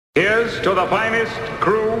Here's to the finest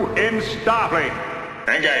crew in Starfleet.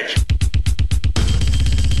 Engage.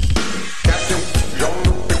 Captain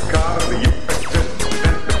Jean-Luc Picard of the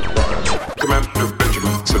USS Enterprise. Commander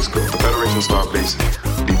Benjamin Sisko, the Federation Star Base,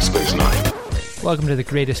 Deep Space Nine. Welcome to The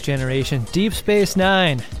Greatest Generation, Deep Space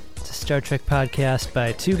Nine. It's a Star Trek podcast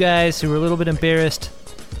by two guys who were a little bit embarrassed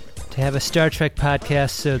to have a Star Trek podcast,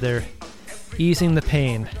 so they're easing the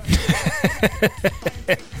pain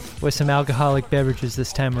with some alcoholic beverages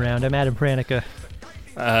this time around. I'm Adam Pranica.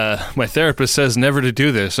 My therapist says never to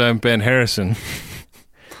do this. I'm Ben Harrison.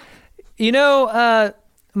 You know,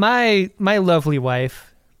 my lovely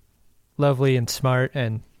wife, lovely and smart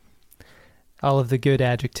and all of the good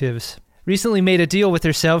adjectives, recently made a deal with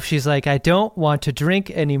herself. She's like, I don't want to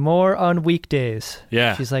drink anymore on weekdays.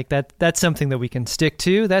 Yeah. She's like, that's something that we can stick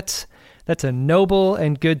to. That's a noble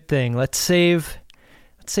and good thing. Let's save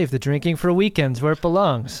the drinking for weekends where it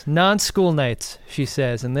belongs. Non-school nights, she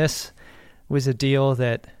says. And this was a deal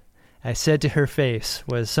that I said to her face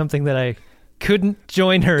was something that I couldn't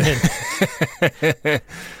join her in.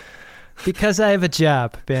 Because I have a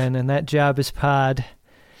job, Ben, and that job is pod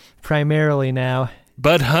primarily now.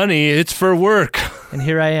 But honey, it's for work. And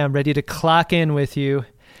here I am, ready to clock in with you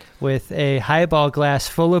with a highball glass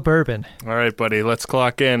full of bourbon. All right, buddy, let's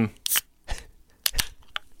clock in.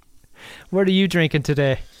 What are you drinking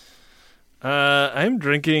today? I'm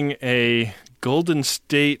drinking a Golden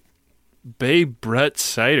State Bay Brett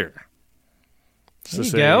cider. There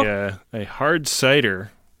you go. A hard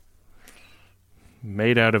cider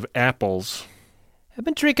made out of apples. I've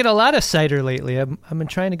been drinking a lot of cider lately. I've been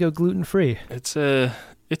trying to go gluten-free. It's a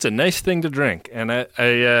nice thing to drink, and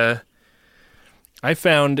I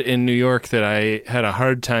found in New York that I had a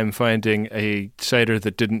hard time finding a cider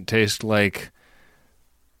that didn't taste like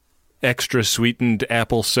extra sweetened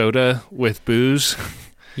apple soda with booze.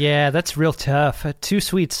 Yeah, that's real tough. A too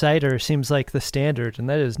sweet cider seems like the standard, and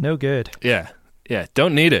that is no good. Yeah,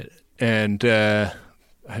 don't need it. And I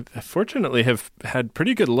fortunately have had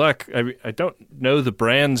pretty good luck. I don't know the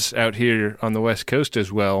brands out here on the West Coast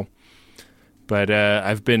as well, but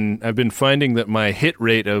I've been finding that my hit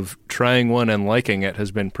rate of trying one and liking it has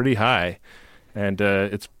been pretty high, and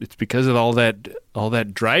it's because of all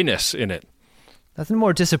that dryness in it. Nothing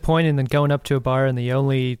more disappointing than going up to a bar and the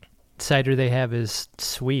only cider they have is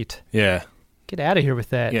sweet. Yeah. Get out of here with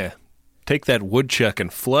that. Yeah. Take that woodchuck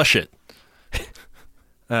and flush it.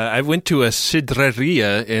 I went to a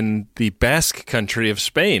sidreria in the Basque country of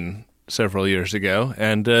Spain several years ago,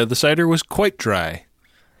 and the cider was quite dry.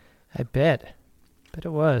 I bet it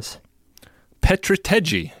was.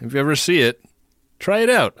 Petritegi. If you ever see it, try it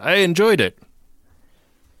out. I enjoyed it.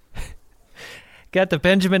 Got the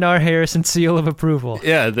Benjamin R. Harrison seal of approval.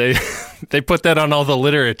 Yeah, they put that on all the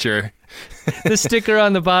literature. The sticker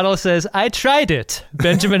on the bottle says, I tried it,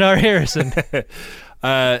 Benjamin R. Harrison.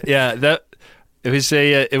 It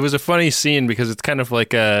was a funny scene because it's kind of like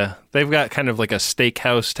they've got kind of like a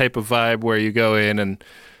steakhouse type of vibe where you go in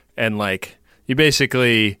and like you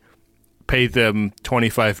basically pay them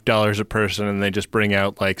 $25 a person and they just bring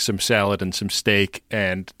out like some salad and some steak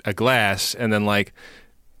and a glass, and then like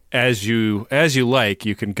as you like,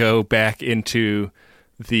 you can go back into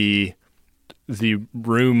the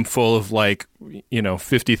room full of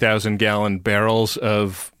 50,000 gallon barrels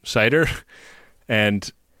of cider,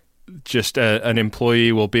 and just an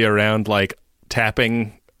employee will be around like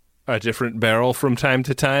tapping a different barrel from time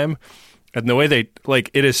to time. And the way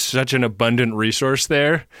it is such an abundant resource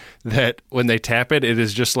there that when they tap it, it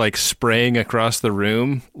is just like spraying across the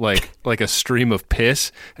room like a stream of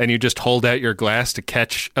piss, and you just hold out your glass to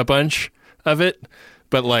catch a bunch of it,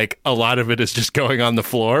 but like a lot of it is just going on the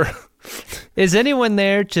floor. Is anyone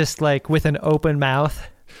there just like with an open mouth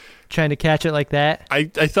trying to catch it like that? I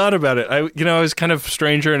thought about it. I was kind of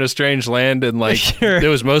stranger in a strange land, and like Sure. It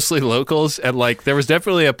was mostly locals, and like there was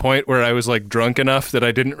definitely a point where I was like drunk enough that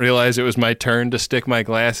I didn't realize it was my turn to stick my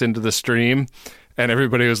glass into the stream, and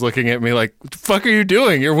everybody was looking at me like, what the fuck are you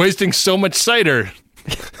doing? You're wasting so much cider.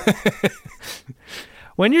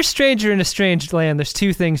 When you're stranger in a strange land, there's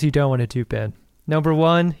two things you don't want to do, Ben. Number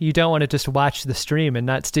one, you don't want to just watch the stream and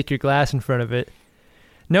not stick your glass in front of it.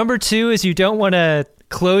 Number two is you don't want to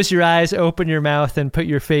close your eyes, open your mouth, and put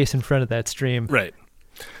your face in front of that stream. Right.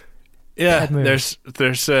 Yeah, there's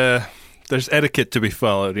etiquette to be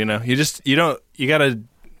followed, you know. You gotta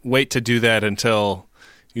wait to do that until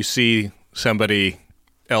you see somebody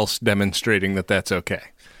else demonstrating that that's okay.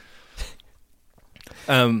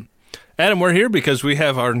 Adam, we're here because we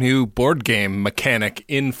have our new board game mechanic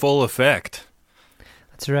in full effect.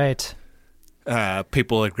 That's right.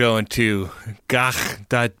 People are going to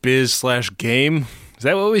gach.biz/game. Is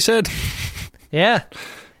that what we said? Yeah.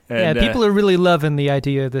 And, people are really loving the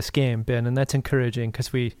idea of this game, Ben, and that's encouraging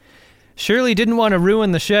because we surely didn't want to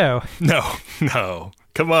ruin the show. No.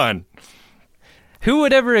 Come on. Who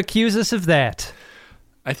would ever accuse us of that?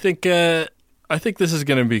 I think this is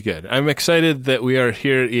going to be good. I'm excited that we are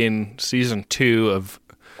here in season 2 of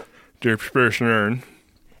Deep Space Nine.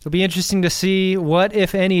 It'll be interesting to see what,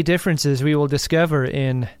 if any, differences we will discover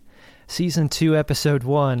in season 2, episode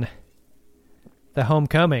 1, The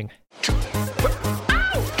Homecoming. Do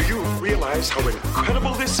you realize how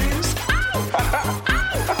incredible this is?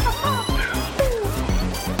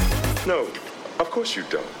 No, of course you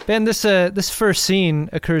don't. Ben, this first scene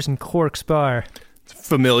occurs in Quark's bar.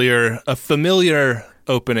 A familiar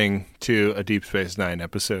opening to a Deep Space Nine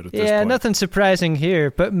episode at this point. Yeah, nothing surprising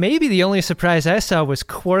here, but maybe the only surprise I saw was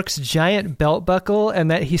Quark's giant belt buckle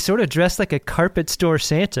and that he sort of dressed like a carpet store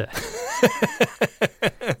Santa.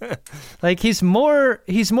 Like he's more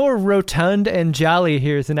rotund and jolly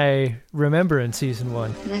here than I remember in season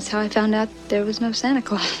 1. And that's how I found out there was no Santa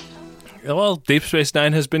Claus. Well, Deep Space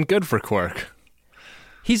Nine has been good for Quark.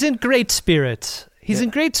 He's in great spirits. He's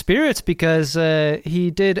in great spirits because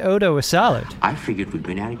he did Odo a solid. I figured we'd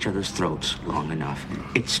been at each other's throats long enough.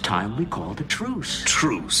 It's time we called a truce.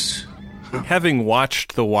 Truce. Having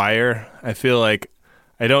watched The Wire, I feel like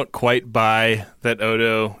I don't quite buy that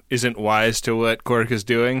Odo isn't wise to what Quark is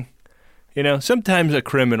doing. You know, sometimes a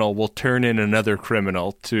criminal will turn in another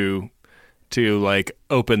criminal to like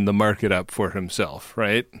open the market up for himself,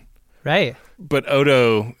 right? Right. But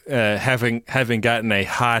Odo, having gotten a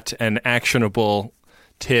hot and actionable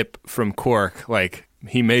tip from Quark, like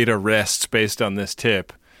he made arrests based on this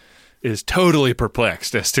tip, is totally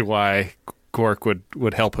perplexed as to why Quark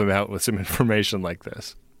would help him out with some information like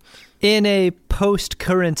this. In a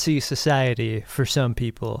post-currency society for some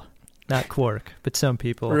people, not Quark, but some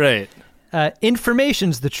people. Right.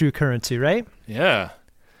 Information's the true currency, right? Yeah.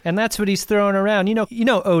 And that's what he's throwing around. You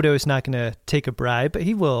know Odo's not going to take a bribe, but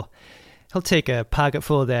he'll take a pocket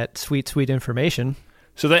full of that sweet, sweet information.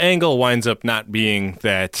 So the angle winds up not being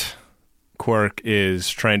that Quark is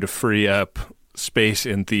trying to free up space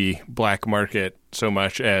in the black market so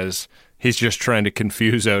much as he's just trying to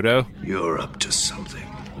confuse Odo. You're up to something.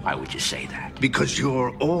 Why would you say that? Because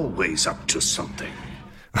you're always up to something.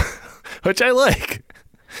 Which I like.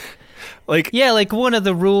 Yeah, like one of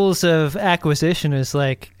the rules of acquisition is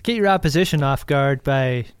like get your opposition off guard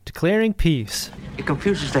by declaring peace. It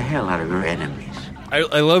confuses the hell out of your enemies.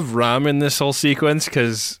 I love Rom in this whole sequence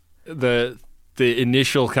because the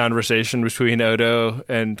initial conversation between Odo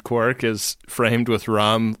and Quark is framed with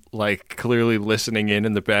Rom like clearly listening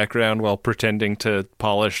in the background while pretending to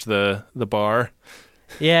polish the bar.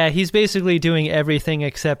 Yeah, he's basically doing everything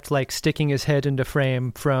except like sticking his head into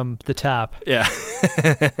frame from the top. Yeah.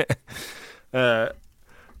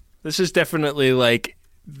 This is definitely like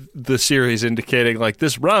the series indicating like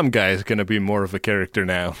this Rom guy is going to be more of a character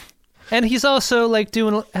now. And he's also like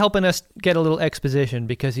helping us get a little exposition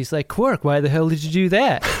because he's like, Quark, why the hell did you do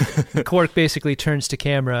that? Quark basically turns to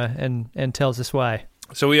camera and tells us why.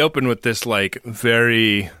 So we open with this like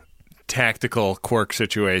very tactical Quark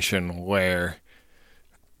situation where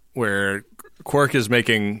Quark is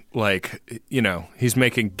making like, you know, he's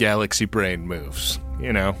making galaxy brain moves,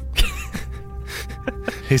 you know.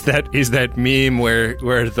 He's that meme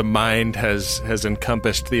where the mind has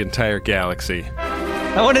encompassed the entire galaxy.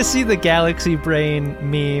 I want to see the galaxy brain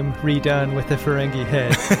meme redone with the Ferengi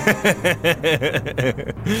head.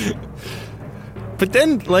 But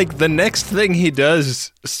then, like, the next thing he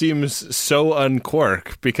does seems so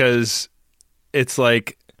un-Quark because it's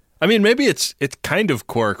like, I mean, maybe it's kind of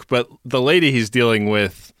Quark, but the lady he's dealing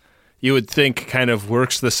with, you would think kind of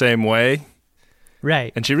works the same way.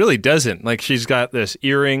 Right. And she really doesn't. Like, she's got this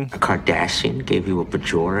earring. A Cardassian gave you a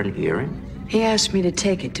Bajoran earring? He asked me to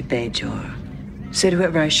take it to Bajor. Said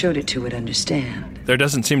whoever I showed it to would understand. There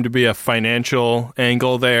doesn't seem to be a financial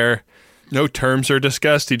angle there. No terms are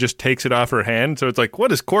discussed. He just takes it off her hand. So it's like,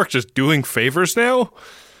 what is Quark just doing favors now?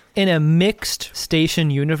 In a mixed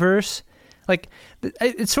station universe, like,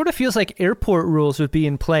 it sort of feels like airport rules would be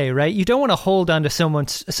in play, right? You don't want to hold on to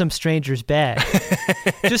some stranger's bag.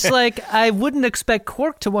 Just like I wouldn't expect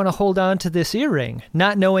Quark to want to hold on to this earring,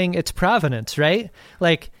 not knowing its provenance, right?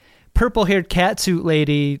 Like, purple-haired catsuit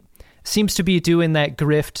lady seems to be doing that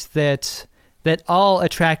grift that all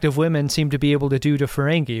attractive women seem to be able to do to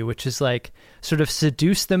Ferengi, which is like sort of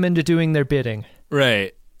seduce them into doing their bidding.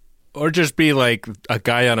 Right. Or just be like a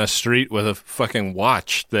guy on a street with a fucking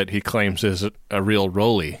watch that he claims is a real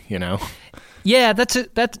rollie, you know? Yeah,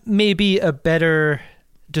 that may be a better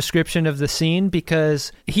description of the scene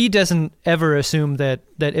because he doesn't ever assume that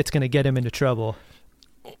it's going to get him into trouble.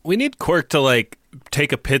 We need Quark to, like,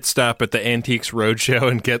 take a pit stop at the Antiques Roadshow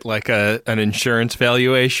and get, like, an insurance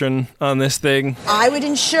valuation on this thing. I would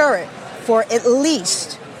insure it for at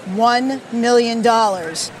least $1 million.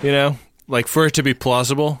 You know? Like, for it to be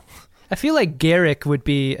plausible. I feel like Garrick would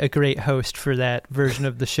be a great host for that version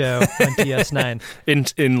of the show on DS9.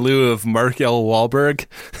 In lieu of Mark L. Wahlberg.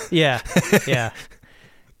 Yeah.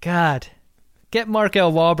 God. Get Mark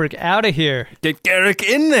L. Wahlberg out of here. Get Garrick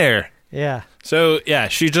in there. Yeah. So, yeah,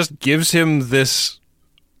 she just gives him this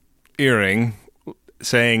earring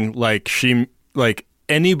saying, like,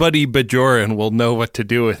 anybody Bajoran will know what to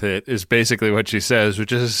do with it, is basically what she says,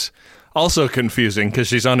 which is also confusing because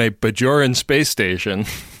she's on a Bajoran space station.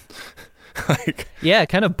 Like, yeah,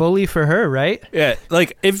 kind of bully for her, right? Yeah,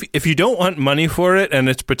 like, if you don't want money for it and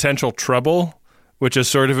it's potential trouble, which is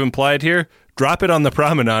sort of implied here, drop it on the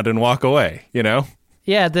promenade and walk away, you know?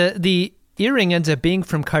 Yeah, the earring ends up being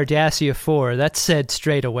from Cardassia 4. That's said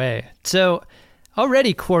straight away. So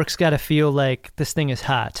already Quark's got to feel like this thing is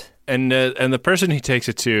hot. And the person he takes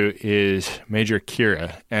it to is Major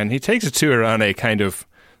Kira, and he takes it to her on a kind of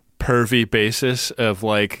pervy basis of,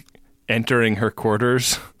 like, entering her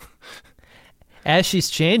quarters. As she's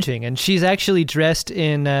changing, and she's actually dressed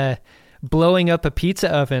in blowing up a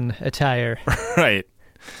pizza oven attire. Right.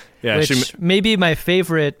 Yeah, which may be my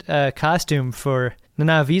favorite costume for the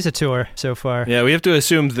Navigator so far. Yeah, we have to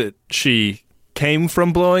assume that she came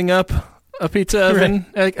from blowing up a pizza oven,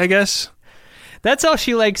 right. I guess. That's all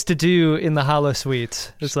she likes to do in the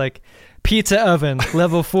holosuites. It's like, pizza oven,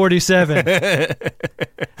 level 47.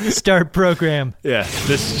 Start program. Yeah,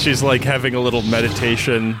 she's like having a little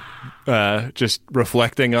meditation, just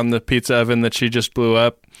reflecting on the pizza oven that she just blew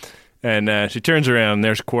up. And she turns around, and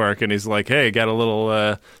there's Quark, and he's like, hey, got a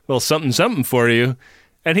little something for you.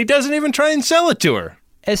 And he doesn't even try and sell it to her.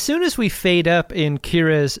 As soon as we fade up in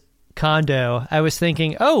Kira's condo, I was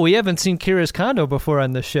thinking, oh, we haven't seen Kira's condo before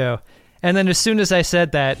on this show. And then as soon as I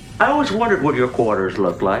said that... I always wondered what your quarters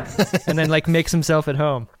looked like. And then, like, makes himself at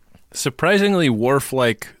home. Surprisingly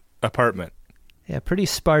Worf-like apartment. Yeah, pretty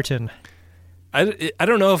Spartan. I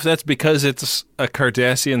don't know if that's because it's a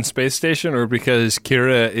Cardassian space station or because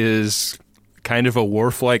Kira is kind of a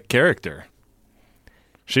Worf-like character.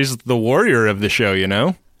 She's the warrior of the show, you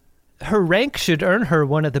know? Her rank should earn her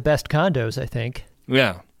one of the best condos, I think.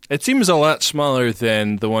 Yeah. It seems a lot smaller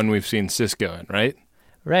than the one we've seen Sisko in, right?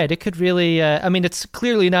 Right. It could really... it's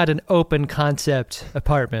clearly not an open concept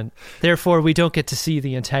apartment. Therefore, we don't get to see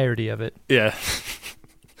the entirety of it. Yeah.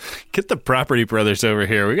 Get the Property Brothers over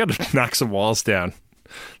here. We got to knock some walls down.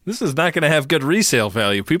 This is not going to have good resale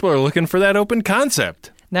value. People are looking for that open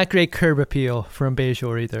concept. Not great curb appeal from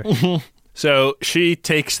Bajor either. So she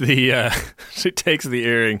takes the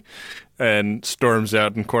earring and storms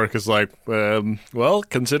out, and Quark is like, well,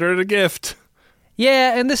 consider it a gift.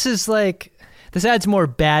 Yeah, and this is like... This adds more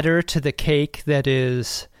batter to the cake that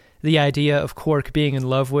is the idea of Quark being in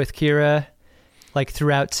love with Kira, like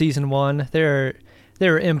throughout season 1. There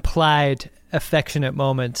are implied affectionate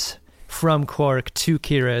moments from Quark to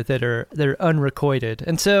Kira that are unrequited.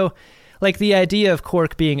 And so, like, the idea of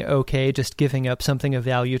Quark being okay just giving up something of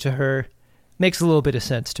value to her makes a little bit of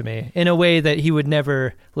sense to me, in a way that he would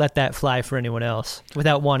never let that fly for anyone else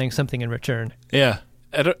without wanting something in return. Yeah.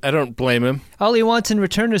 I don't blame him. All he wants in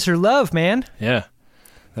return is her love, man. Yeah.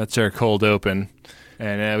 That's our cold open.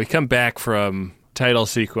 And we come back from title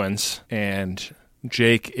sequence, and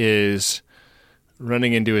Jake is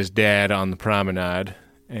running into his dad on the promenade.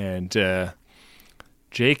 And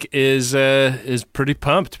Jake is pretty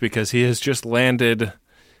pumped because he has just landed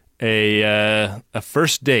a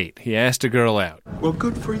first date. He asked a girl out. Well,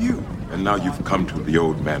 good for you. And now you've come to the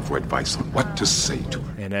old man for advice on what to say to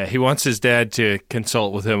her. And he wants his dad to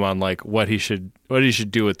consult with him on, like, what he should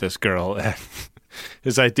do with this girl.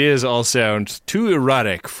 His ideas all sound too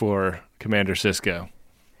erotic for Commander Sisko.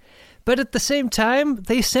 But at the same time,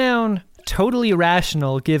 they sound totally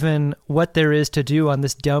rational given what there is to do on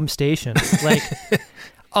this dumb station. Like,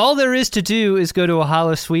 all there is to do is go to a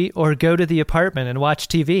holosuite or go to the apartment and watch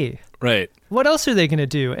TV. Right. What else are they going to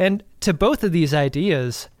do? And to both of these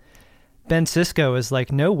ideas, Ben Sisko is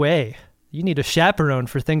like, no way. You need a chaperone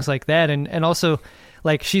for things like that. And also,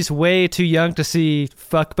 like, she's way too young to see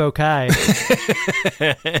fuck Bokai.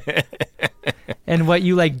 And what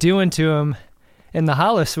you like doing to him in the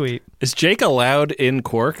holosuite. Is Jake allowed in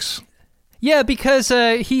Quarks? Yeah, because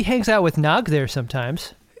he hangs out with Nog there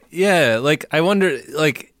sometimes. Yeah, like, I wonder,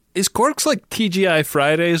 like, is Quarks like TGI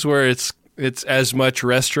Fridays where it's as much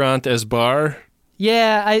restaurant as bar?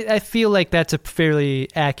 Yeah, I feel like that's a fairly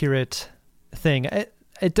accurate thing.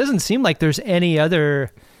 It doesn't seem like there's any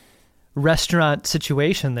other restaurant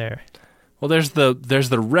situation there. Well, there's the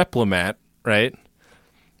Replimat, right?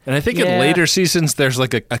 And I think in later seasons there's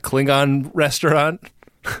like a Klingon restaurant.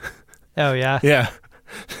 Oh yeah. Yeah.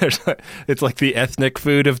 It's like the ethnic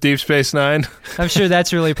food of Deep Space Nine. I'm sure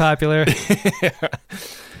that's really popular. Yeah.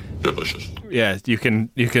 Delicious. Yeah, you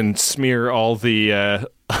can smear all the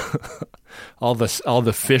all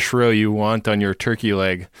the fish roe you want on your turkey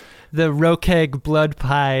leg. The Rokeg blood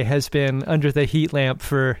pie has been under the heat lamp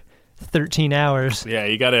for 13 hours. Yeah,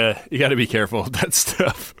 you gotta be careful with that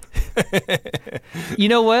stuff. You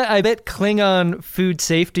know what? I bet Klingon food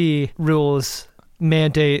safety rules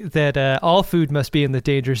mandate that all food must be in the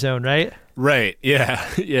danger zone, right? Right. Yeah.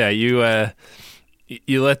 Yeah.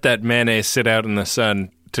 You let that mayonnaise sit out in the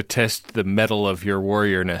sun to test the mettle of your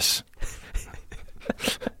warriorness.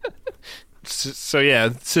 So yeah,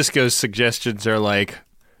 Cisco's suggestions are like,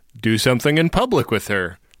 do something in public with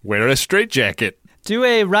her. Wear a straitjacket. Do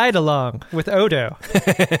a ride-along with Odo.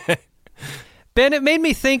 Ben, it made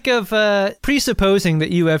me think of presupposing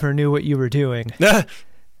that you ever knew what you were doing.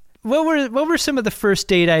 What were some of the first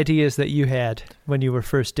date ideas that you had when you were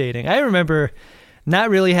first dating? I remember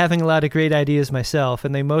not really having a lot of great ideas myself,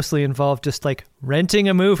 and they mostly involved just like renting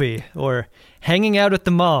a movie or hanging out at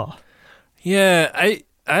the mall. Yeah, I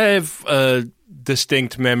have a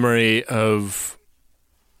distinct memory of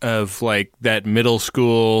like that middle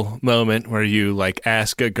school moment where you like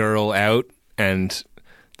ask a girl out, and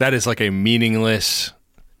that is like a meaningless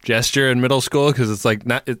gesture in middle school because it's like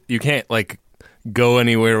you can't like go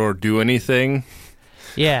anywhere or do anything.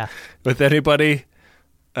 Yeah. With anybody.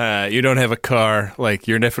 You don't have a car. Like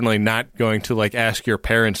you're definitely not going to like ask your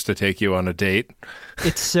parents to take you on a date.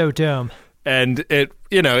 It's so dumb. And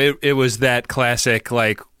it was that classic,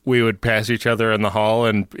 like we would pass each other in the hall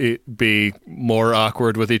and be more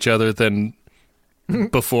awkward with each other than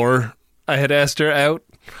before I had asked her out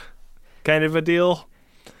kind of a deal.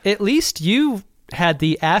 At least you had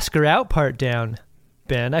the ask her out part down,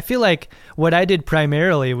 Ben. I feel like what I did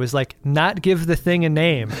primarily was like not give the thing a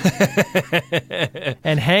name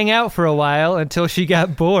and hang out for a while until she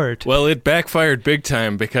got bored. Well, it backfired big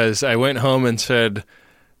time because I went home and said,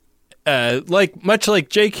 much like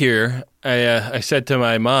Jake here, I said to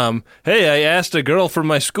my mom, hey, I asked a girl from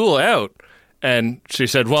my school out. And she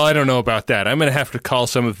said, well, I don't know about that. I'm going to have to call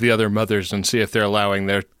some of the other mothers and see if they're allowing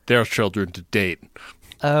their children to date.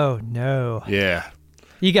 Oh, no. Yeah.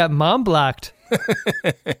 You got mom blocked.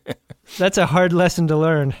 That's a hard lesson to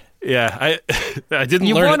learn. Yeah, I didn't learn it then.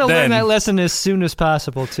 You want to learn that lesson as soon as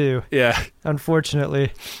possible, too. Yeah.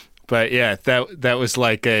 Unfortunately. But yeah, that was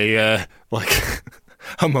like a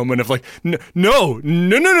moment of like, no.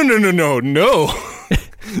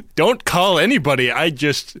 Don't call anybody. I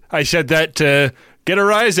said that to get a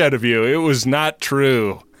rise out of you. It was not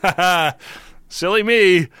true. Silly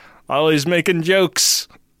me. Always making jokes.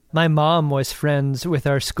 My mom was friends with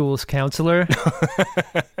our school's counselor,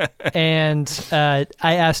 and I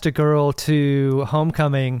asked a girl to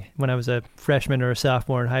homecoming when I was a freshman or a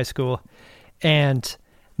sophomore in high school, and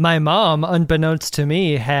my mom, unbeknownst to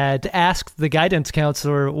me, had asked the guidance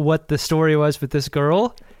counselor what the story was with this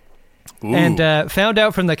girl. Ooh. And found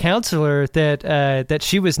out from the counselor that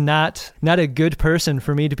she was not a good person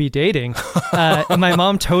for me to be dating. My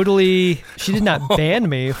mom she did not ban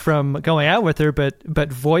me from going out with her,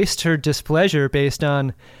 but voiced her displeasure based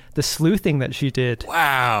on the sleuthing that she did.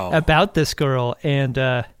 Wow. About this girl. And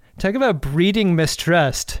talk about breeding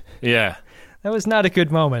mistrust. Yeah. That was not a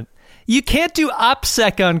good moment. You can't do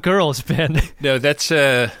OPSEC on girls, Ben. No, that's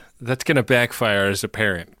going to backfire as a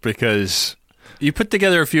parent because you put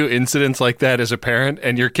together a few incidents like that as a parent,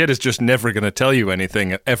 and your kid is just never going to tell you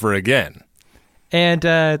anything ever again. And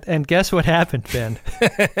guess what happened, Ben?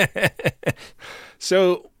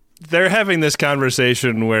 So they're having this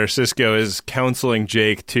conversation where Cisco is counseling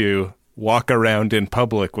Jake to walk around in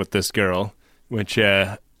public with this girl, which,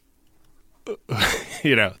 the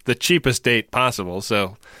cheapest date possible.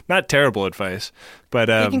 So not terrible advice, but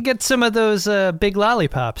you can get some of those big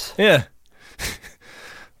lollipops. Yeah.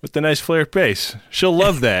 With the nice flared bass. She'll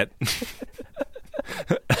love that.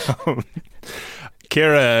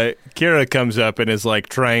 Kara comes up and is like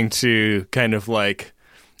trying to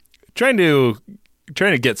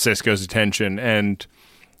get Cisco's attention, and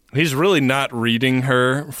he's really not reading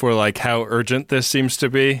her for like how urgent this seems to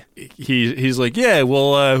be. He's like, yeah,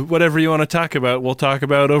 well, whatever you want to talk about, we'll talk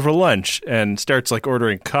about over lunch, and starts like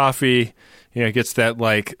ordering coffee. Gets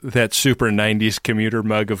that super 90s commuter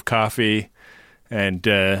mug of coffee. And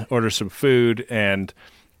orders some food, and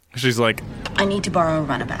she's like, I need to borrow a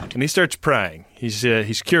runabout. And he starts prying.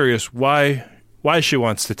 He's curious, why why she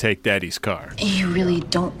wants to take Daddy's car. You really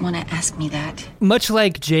don't want to ask me that. Much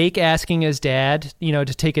like Jake asking his dad, to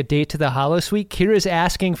take a date to the holosuite, Kira's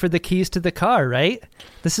asking for the keys to the car, right?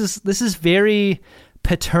 This is very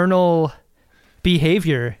paternal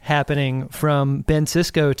behavior happening from Ben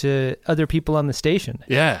Sisko to other people on the station.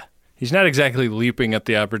 Yeah. He's not exactly leaping at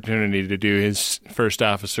the opportunity to do his first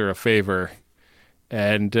officer a favor.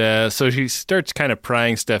 And so she starts kind of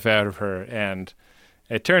prying stuff out of her, and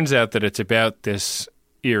it turns out that it's about this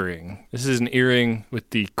earring. This is an earring with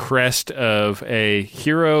the crest of a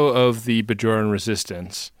hero of the Bajoran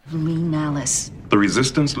resistance. Lee Nallis. The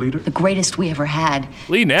resistance leader? The greatest we ever had.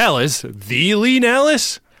 Lee Nallis? The Lee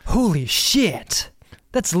Nallis? Holy shit.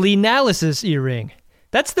 That's Lee Nallis's earring.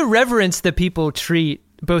 That's the reverence that people treat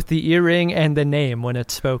both the earring and the name when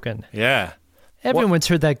it's spoken. Yeah. Everyone's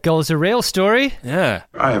heard that Gulls a Rail story. Yeah.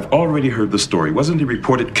 I have already heard the story. Wasn't he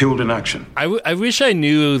reported killed in action? I wish I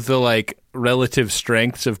knew the, relative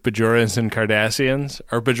strengths of Bajorans and Cardassians.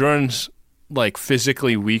 Are Bajorans,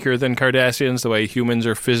 physically weaker than Cardassians, the way humans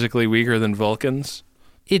are physically weaker than Vulcans?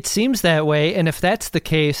 It seems that way, and if that's the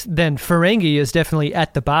case, then Ferengi is definitely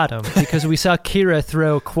at the bottom, because we saw Kira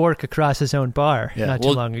throw Quark across his own bar not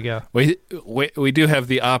too long ago. We do have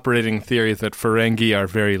the operating theory that Ferengi are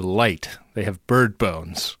very light. They have bird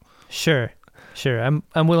bones. Sure. I'm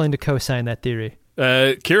willing to co-sign that theory.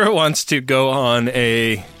 Kira wants to go on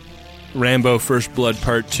a Rambo First Blood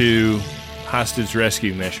Part 2 hostage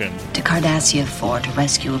rescue mission. To Cardassia 4 to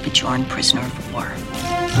rescue a Bajoran prisoner of war.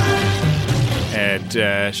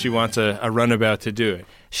 And she wants a runabout to do it.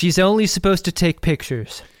 She's only supposed to take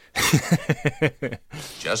pictures.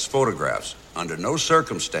 Just photographs. Under no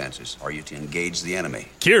circumstances are you to engage the enemy.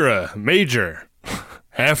 Kira, Major.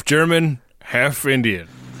 Half German, half Indian.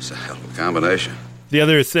 It's a hell of a combination. The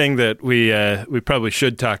other thing that we probably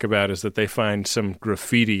should talk about is that they find some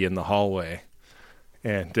graffiti in the hallway.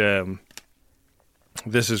 And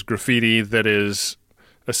this is graffiti that is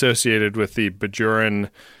associated with the Bajoran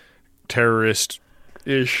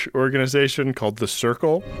terrorist-ish organization called the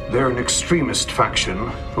Circle. They're an extremist faction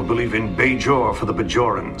who believe in Bajor for the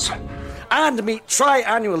Bajorans. And meet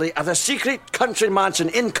tri-annually at a secret country mansion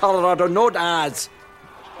in Colorado known as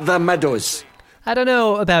the Meadows. I don't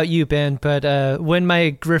know about you, Ben, but when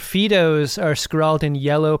my graffitos are scrawled in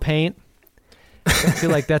yellow paint, I feel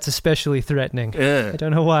like that's especially threatening. Yeah. I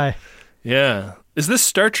don't know why. Yeah. Is this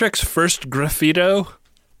Star Trek's first graffito?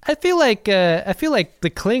 I feel like the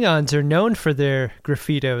Klingons are known for their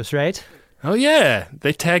graffitos, right? Oh yeah,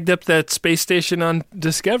 they tagged up that space station on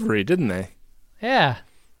Discovery, didn't they? Yeah,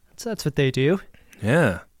 that's what they do.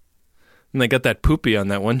 Yeah, and they got that poopy on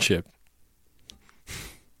that one ship.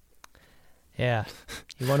 Yeah,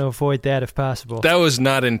 you want to avoid that if possible. That was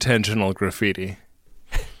not intentional graffiti.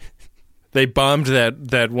 They bombed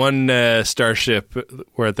that one starship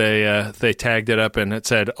where they tagged it up and it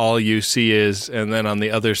said, "All you see is," and then on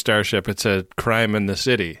the other starship it said, "Crime in the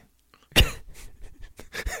city."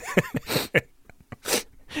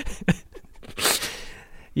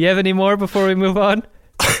 You have any more before we move on?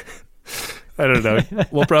 I don't know.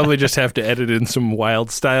 We'll probably just have to edit in some wild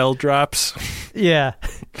style drops. Yeah.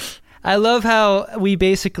 I love how we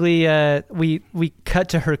basically we cut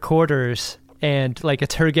to her quarters. And,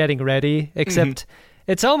 it's her getting ready, except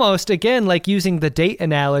it's almost, again, like using the date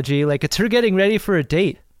analogy, it's her getting ready for a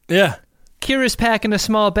date. Yeah. Kira's packing a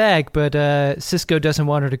small bag, but Sisko doesn't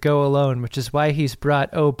want her to go alone, which is why he's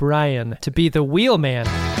brought O'Brien to be the wheelman.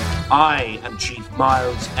 I am Chief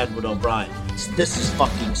Miles Edward O'Brien. This is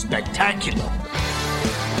fucking spectacular.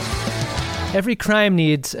 Every crime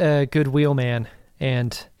needs a good wheelman,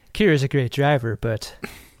 and Kira's a great driver, but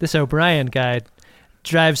this O'Brien guy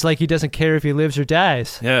drives like he doesn't care if he lives or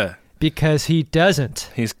dies. Yeah. Because he doesn't.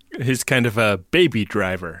 He's kind of a baby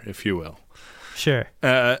driver, if you will. Sure.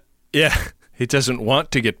 Yeah. He doesn't want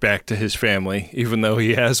to get back to his family, even though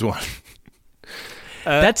he has one.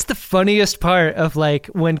 That's the funniest part of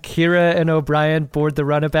when Kira and O'Brien board the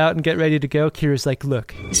runabout and get ready to go. Kira's like,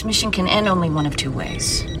 look. This mission can end only one of two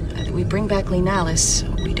ways. Either we bring back Lee Nallis,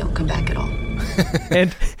 or we don't come back at all.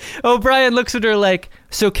 And O'Brien looks at her like,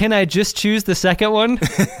 so can I just choose the second one?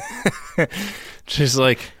 She's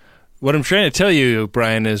like, what I'm trying to tell you,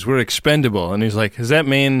 O'Brien, is we're expendable. And he's like, does that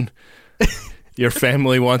mean your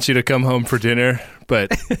family wants you to come home for dinner,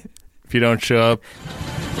 but if you don't show up?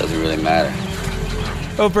 Doesn't really matter.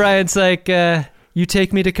 O'Brien's like, you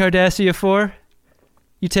take me to Cardassia 4?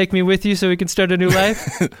 You take me with you so we can start a new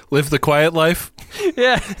life? Live the quiet life?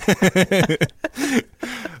 Yeah.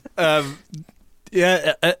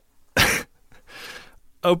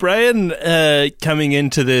 O'Brien coming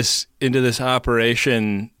into this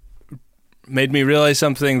operation made me realize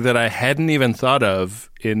something that I hadn't even thought of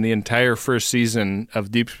in the entire first season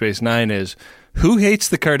of Deep Space Nine is, who hates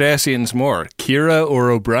the Cardassians more, Kira or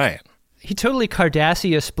O'Brien? He totally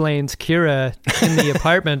Cardassia-splains Kira in the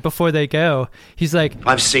apartment before they go. He's like,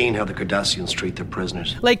 I've seen how the Cardassians treat their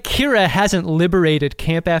prisoners. Like, Kira hasn't liberated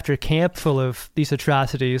camp after camp full of these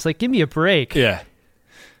atrocities. Like, give me a break. Yeah.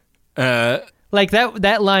 Like,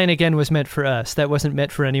 that line, again, was meant for us. That wasn't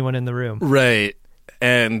meant for anyone in the room. Right.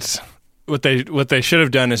 And what they should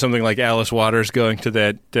have done is something like Alice Waters going to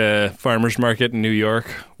that farmer's market in New York,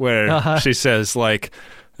 where she says, like,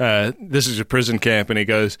 this is a prison camp, and he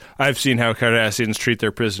goes, I've seen how Cardassians treat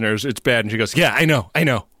their prisoners. It's bad. And she goes, yeah, I know. I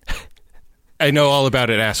know all about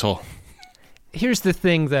it, asshole. Here's the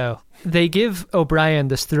thing, though. They give O'Brien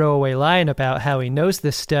this throwaway line about how he knows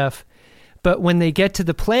this stuff, but when they get to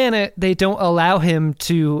the planet, they don't allow him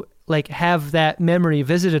to, like, have that memory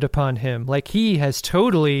visited upon him. Like, he has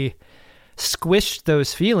totally squished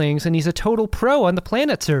those feelings, and he's a total pro on the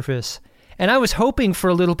planet surface. And I was hoping for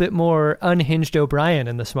a little bit more unhinged O'Brien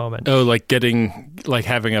in this moment. Oh, like having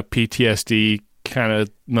a PTSD kind of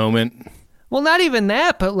moment? Well, not even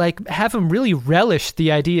that, but like have him really relish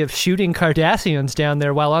the idea of shooting Cardassians down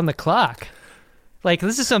there while on the clock. Like,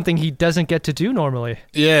 this is something he doesn't get to do normally.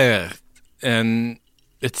 Yeah, and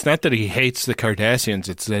it's not that he hates the Cardassians,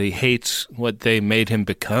 it's that he hates what they made him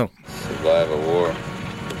become. Survive a war,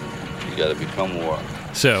 you gotta become war.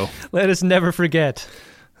 So, let us never forget.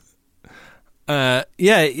 Yeah,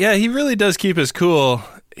 he really does keep his cool.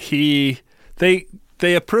 They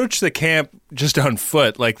approach the camp just on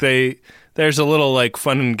foot. Like, there's a little like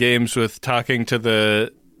fun and games with talking to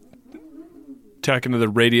the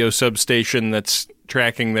radio substation that's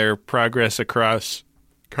tracking their progress across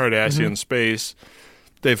Cardassian space.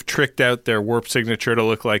 They've tricked out their warp signature to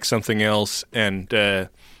look like something else, and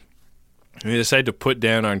they decide to put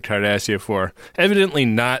down on Cardassia 4. Evidently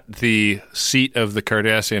not the seat of the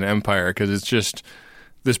Cardassian Empire, because it's just,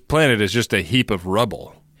 this planet is just a heap of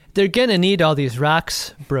rubble. They're going to need all these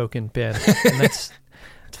rocks broken, Ben. And that's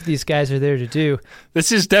what these guys are there to do.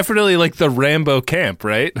 This is definitely like the Rambo camp,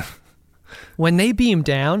 right? When they beam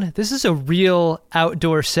down, this is a real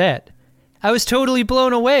outdoor set. I was totally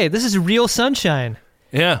blown away. This is real sunshine.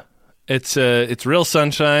 Yeah, it's real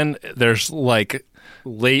sunshine. There's like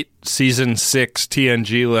late season 6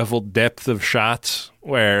 TNG level depth of shots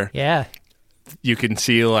where you can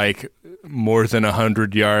see like more than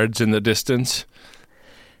 100 yards in the distance.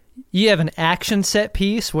 You have an action set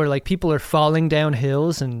piece where like people are falling down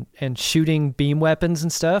hills and shooting beam weapons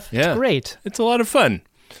and stuff. Yeah. It's great. It's a lot of fun.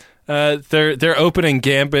 Their opening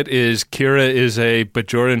gambit is Kira is a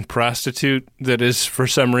Bajoran prostitute that is for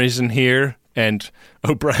some reason here, and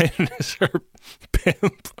O'Brien is her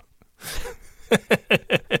pimp.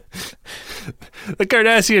 The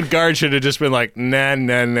Cardassian guard should have just been like, nah.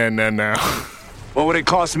 What would it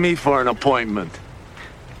cost me for an appointment?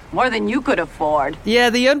 More than you could afford. Yeah,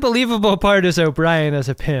 the unbelievable part is O'Brien as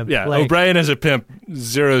a pimp. Yeah, like, O'Brien as a pimp,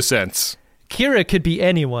 0 cents. Kira could be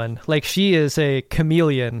anyone. Like, she is a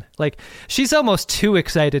chameleon. Like, she's almost too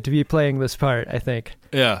excited to be playing this part, I think.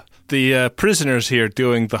 Yeah. The prisoners here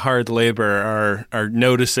doing the hard labor are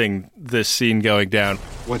noticing this scene going down.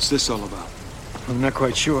 What's this all about? I'm not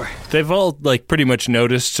quite sure. They've all like pretty much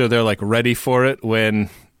noticed, so they're like ready for it when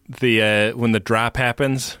the drop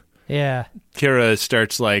happens. Yeah. Kira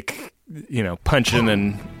starts like, punching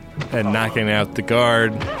and knocking out the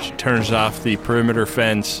guard. She turns off the perimeter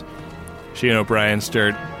fence. She and O'Brien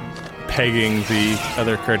start pegging the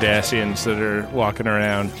other Cardassians that are walking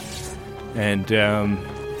around, and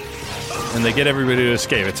they get everybody to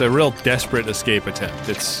escape. It's a real desperate escape attempt.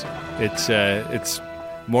 It's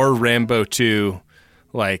more Rambo 2,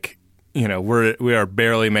 like, we are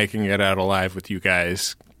barely making it out alive with you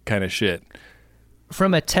guys kind of shit.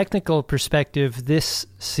 From a technical perspective, this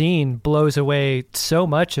scene blows away so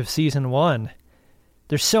much of season 1.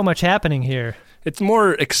 There's so much happening here. It's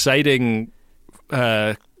more exciting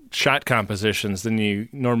shot compositions than you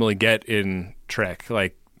normally get in Trek.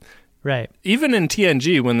 Like, right. Even in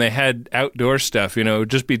TNG, when they had outdoor stuff, it would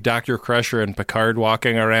just be Dr. Crusher and Picard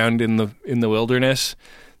walking around in the wilderness.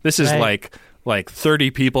 This is like 30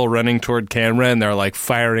 people running toward camera, and they're like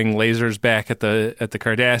firing lasers back at the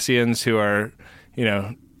Cardassians who are,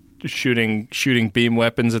 shooting beam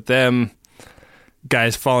weapons at them.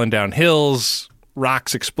 Guys falling down hills,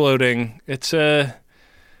 rocks exploding. It's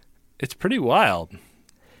pretty wild.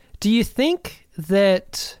 Do you think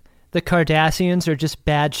that the Cardassians are just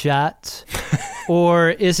bad shots? Or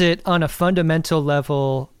is it on a fundamental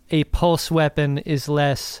level a pulse weapon is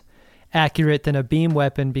less accurate than a beam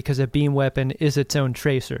weapon because a beam weapon is its own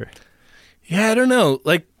tracer? Yeah, I don't know.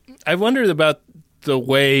 Like, I wondered about the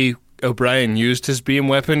way O'Brien used his beam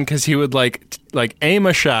weapon, because he would like aim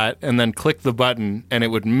a shot and then click the button and it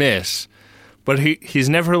would miss. But he's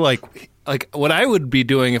never like what I would be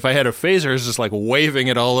doing if I had a phaser is just like waving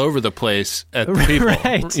it all over the place at the people,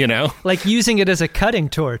 right? You know, like using it as a cutting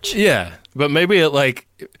torch. Yeah, but maybe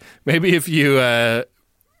if you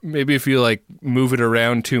like move it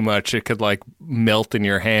around too much, it could like melt in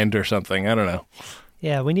your hand or something. I don't know.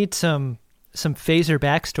 Yeah, we need some phaser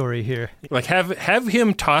backstory here. Like have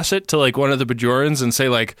him toss it to like one of the Bajorans and say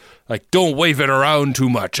like don't wave it around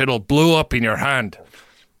too much. It'll blow up in your hand.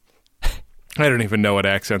 I don't even know what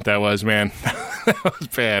accent that was, man. That was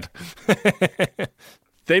bad.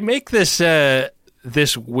 They make this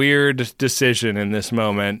weird decision in this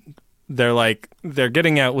moment. They're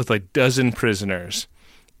getting out with like dozen prisoners,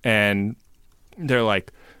 and they're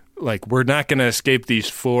like we're not going to escape these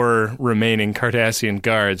 4 remaining Cardassian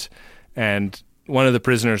guards. And one of the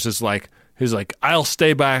prisoners is like, I'll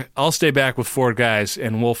stay back with 4 guys,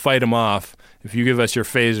 and we'll fight them off if you give us your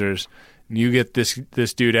phasers. You get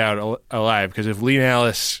this dude out alive, because if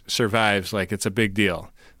Lenalis survives, like, it's a big deal.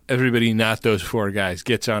 Everybody, not those 4 guys,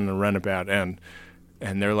 gets on the runabout, and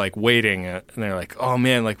they're like waiting, and they're like, oh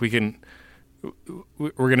man, like we're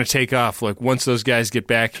gonna take off. Like once those guys get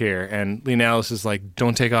back here, and Lenalis is like,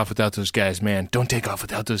 don't take off without those guys, man. Don't take off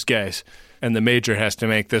without those guys. And the Major has to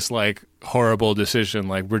make this like horrible decision.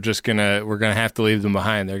 Like we're gonna have to leave them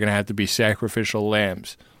behind. They're gonna have to be sacrificial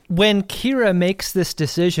lambs. When Kira makes this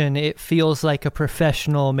decision, it feels like a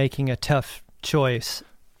professional making a tough choice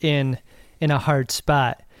in a hard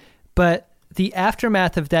spot. But the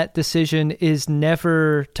aftermath of that decision is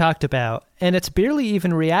never talked about, and it's barely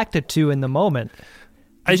even reacted to in the moment.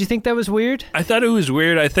 Did you think that was weird? I thought it was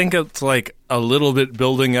weird. I think it's like a little bit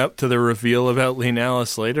building up to the reveal about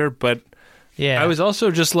Lenalis later, but yeah, I was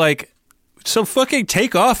also just like, so fucking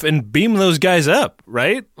take off and beam those guys up,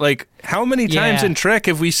 right? Like, how many times in Trek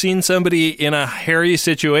have we seen somebody in a hairy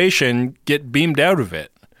situation get beamed out of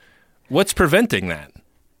it? What's preventing that?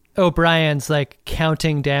 O'Brien's like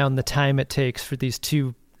counting down the time it takes for these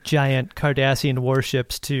 2 giant Cardassian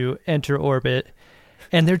warships to enter orbit,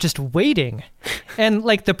 and they're just waiting. And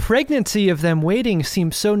like the pregnancy of them waiting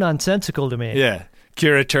seems so nonsensical to me. Yeah.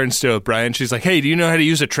 Kira turns to O'Brien. She's like, hey, do you know how to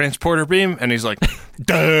use a transporter beam? And he's like,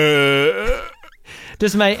 duh.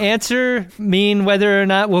 Does my answer mean whether or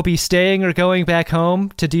not we'll be staying or going back home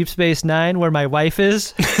to Deep Space Nine, where my wife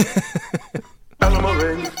is?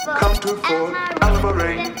 Alamarin, come to Fort.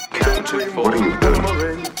 Alamarin, come to Fort. What are you doing?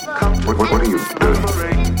 What are you doing?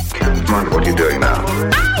 Mind what you're doing now.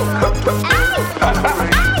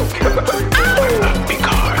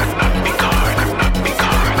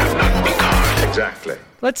 Exactly.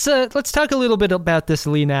 Let's talk a little bit about this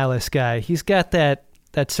Lenalis guy. He's got that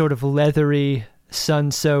sort of leathery,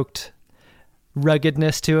 sun-soaked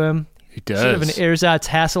ruggedness to him. He does. Sort of an Ersatz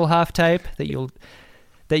Hasselhoff type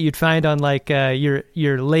that you'd find on like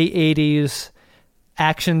your late 80s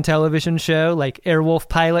action television show, like Airwolf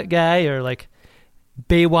pilot guy or like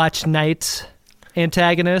Baywatch Nights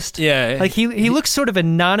antagonist. Yeah. Like he looks sort of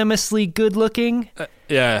anonymously good looking.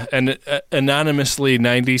 Yeah, and anonymously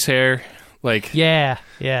 90s hair. Like yeah.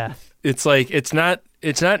 It's like it's not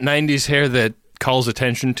 90s hair that calls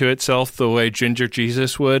attention to itself the way Ginger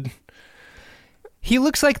Jesus would. He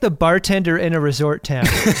looks like the bartender in a resort town.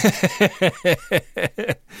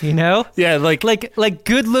 You know? Yeah, like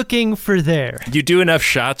good looking for there. You do enough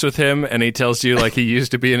shots with him and he tells you like he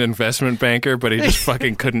used to be an investment banker, but he just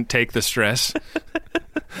fucking couldn't take the stress.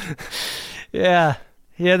 Yeah,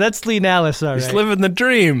 that's Lenalis, all right. He's living the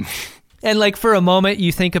dream. And like for a moment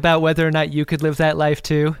you think about whether or not you could live that life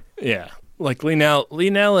too. Yeah. Like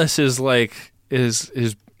Lenalis is like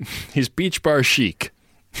he's beach bar chic.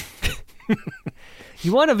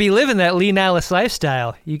 You want to be living that Lenalis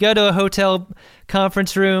lifestyle. You go to a hotel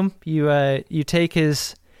conference room, you take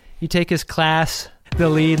his class, the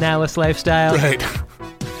Lenalis lifestyle. Right.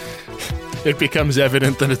 It becomes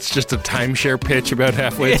evident that it's just a timeshare pitch about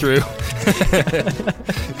halfway through.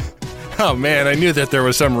 Oh man, I knew that there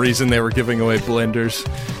was some reason they were giving away blenders.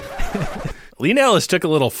 Lenalis took a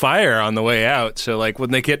little fire on the way out, so like when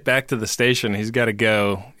they get back to the station, he's got to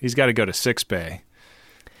go to Six Bay.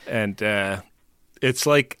 And it's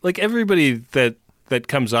like everybody that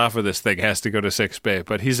comes off of this thing has to go to Six Bay,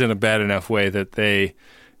 but he's in a bad enough way that they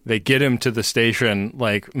get him to the station,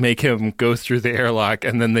 like make him go through the airlock,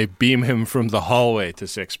 and then they beam him from the hallway to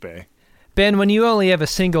Six Bay. Ben, when you only have a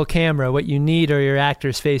single camera, what you need are your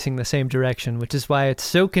actors facing the same direction, which is why it's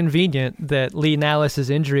so convenient that Lenalis'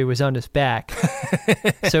 injury was on his back.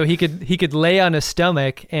 So he could lay on his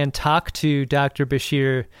stomach and talk to Dr.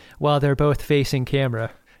 Bashir while they're both facing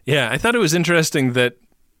camera. Yeah, I thought it was interesting that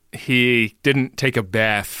he didn't take a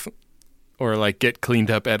bath or like get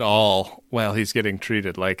cleaned up at all while he's getting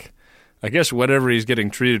treated. Like, I guess whatever he's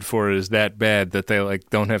getting treated for is that bad that they like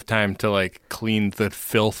don't have time to like clean the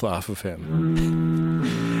filth off of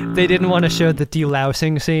him. They didn't want to show the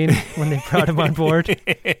delousing scene when they brought him on board.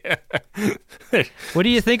 What do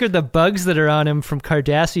you think are the bugs that are on him from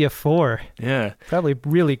Cardassia 4? Yeah. Probably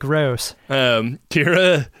really gross.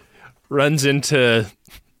 Kira runs into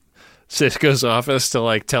Sisko's office to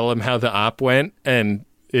like tell him how the op went and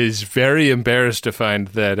is very embarrassed to find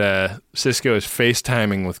that Sisko is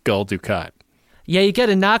FaceTiming with Gul Dukat. Yeah, you get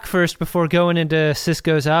a knock first before going into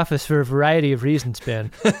Sisko's office for a variety of reasons,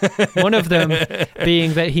 Ben. One of them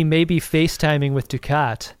being that he may be FaceTiming with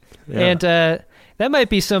Dukat. Yeah. And that might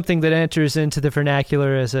be something that enters into the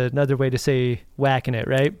vernacular as another way to say whacking it,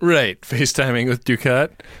 right? Right, FaceTiming with Dukat.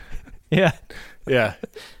 Yeah. Yeah.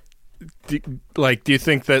 Do you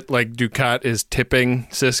think that like Dukat is tipping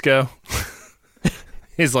Sisko?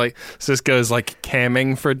 He's like, Sisko is like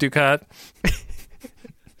camming for Dukat?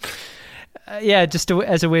 Yeah, just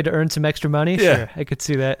as a way to earn some extra money. Yeah. Sure, I could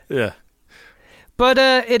see that. Yeah. But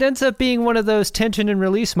it ends up being one of those tension and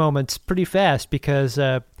release moments pretty fast because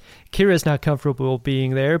Kira's not comfortable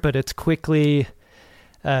being there, but it's quickly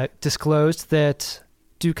disclosed that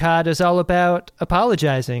Dukat is all about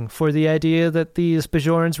apologizing for the idea that these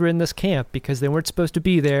Bajorans were in this camp because they weren't supposed to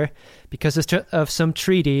be there because of some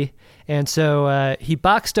treaty. And so he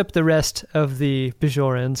boxed up the rest of the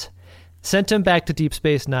Bajorans, sent them back to Deep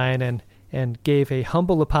Space Nine, and gave a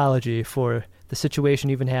humble apology for the situation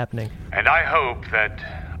even happening. And I hope that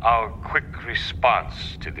our quick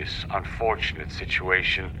response to this unfortunate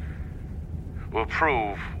situation will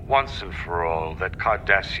prove once and for all that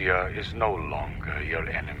Cardassia is no longer your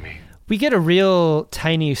enemy. We get a real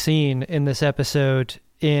tiny scene in this episode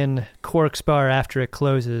in Quark's bar after it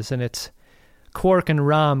closes, and it's Quark and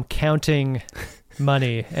Rom counting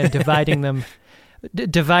money and dividing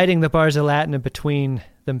the bars of Latinum between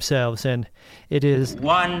themselves, and it is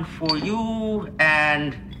 1 for you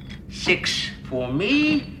and 6 for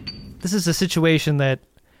me. This is a situation that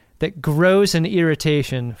grows in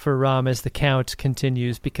irritation for Rom as the count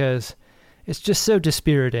continues because it's just so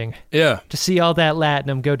dispiriting. Yeah, to see all that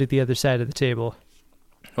Latinum go to the other side of the table.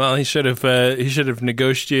 Well, he should have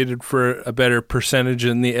negotiated for a better percentage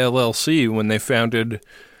in the LLC when they founded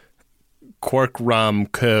Quark Rom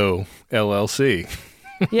Co. LLC.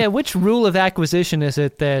 Yeah, which rule of acquisition is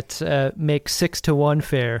it that makes 6-1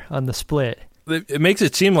 fair on the split? It makes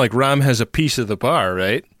it seem like Rom has a piece of the bar,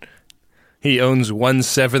 right? He owns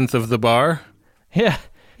 1/7 of the bar. Yeah.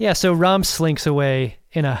 So Rom slinks away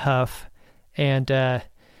in a huff, and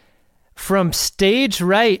from stage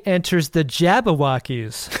right enters the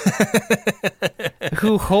Jabberwockies,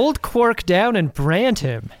 who hold Quark down and brand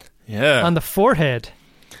him. Yeah, on the forehead.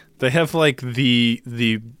 They have like the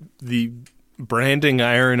branding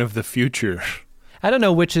iron of the future. I don't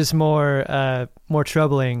know which is more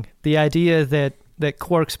troubling: the idea that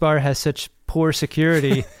Quark's bar has such poor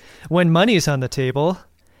security when money's on the table,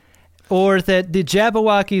 or that the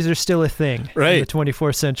Jabberwockies are still a thing in the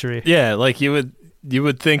 24th century. Yeah, like you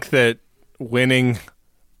would think that winning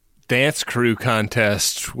dance crew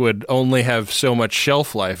contests would only have so much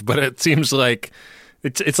shelf life, but it seems like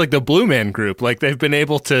it's like the Blue Man Group. Like they've been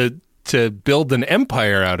able to build an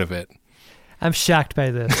empire out of it. I'm shocked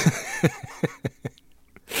by this.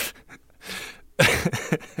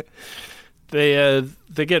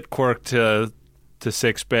 They get Quark to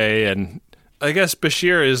Six Bay, and I guess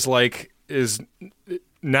Bashir is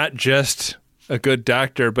not just a good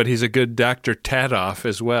doctor, but he's a good Dr. Tatoff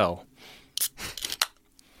as well.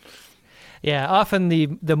 Yeah, often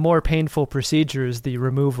the more painful procedure is the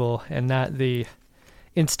removal and not the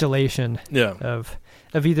installation of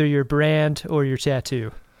either your brand or your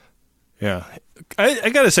tattoo. Yeah.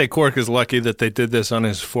 I got to say Quark is lucky that they did this on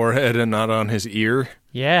his forehead and not on his ear.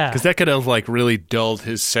 Yeah. Because that could have like really dulled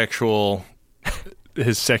his sexual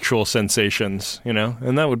sensations, you know?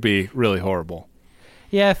 And that would be really horrible.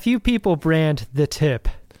 Yeah, few people brand the tip.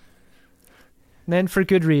 And for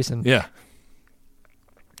good reason. Yeah.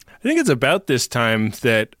 I think it's about this time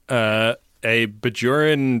that a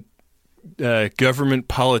Bajoran government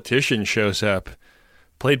politician shows up,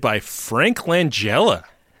 played by Frank Langella.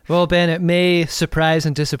 Well, Ben, it may surprise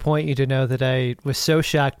and disappoint you to know that I was so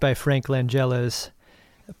shocked by Frank Langella's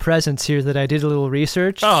presence here that I did a little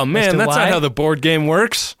research. Oh, man, that's not how the board game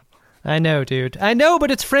works. I know, dude. I know,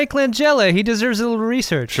 but it's Frank Langella. He deserves a little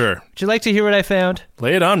research. Sure. Would you like to hear what I found?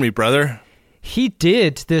 Lay it on me, brother. He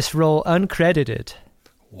did this role uncredited.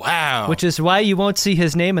 Wow. Which is why you won't see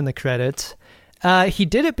his name in the credits. He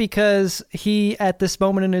did it because he, at this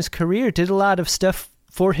moment in his career, did a lot of stuff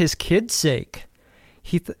for his kids' sake.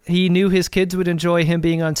 He knew his kids would enjoy him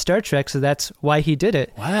being on Star Trek, so that's why he did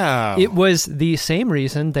it. Wow. It was the same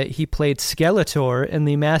reason that he played Skeletor in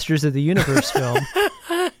the Masters of the Universe film,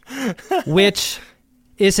 which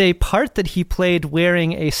is a part that he played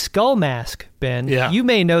wearing a skull mask, Ben. Yeah. You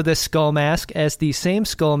may know this skull mask as the same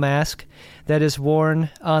skull mask that is worn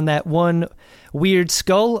on that one weird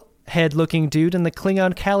skull head-looking dude in the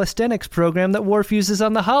Klingon calisthenics program that Worf uses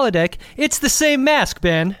on the holodeck. It's the same mask,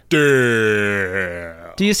 Ben.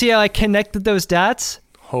 Damn. Do you see how I connected those dots?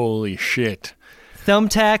 Holy shit.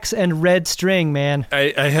 Thumbtacks and red string, man.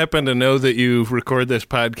 I happen to know that you record this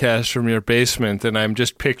podcast from your basement, and I'm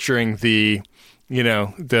just picturing the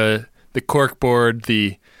corkboard,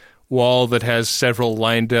 the wall that has several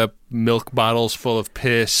lined up milk bottles full of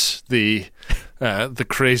piss, the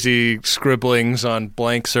crazy scribblings on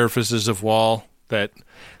blank surfaces of wall that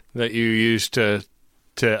you use to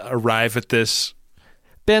arrive at this.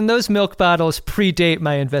 Ben, those milk bottles predate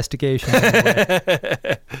my investigation.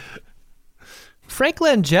 Frank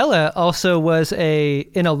Langella also was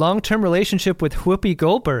in a long-term relationship with Whoopi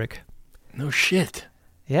Goldberg. No shit.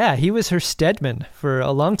 Yeah, he was her Steadman for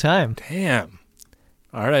a long time. Damn.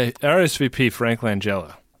 All right, RSVP Frank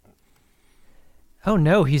Langella. Oh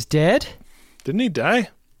no, he's dead? Didn't he die?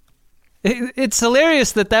 It's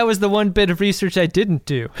hilarious that was the one bit of research I didn't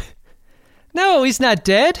do. No, he's not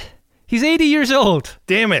dead. He's 80 years old.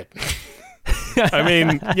 Damn it. I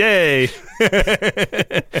mean, yay.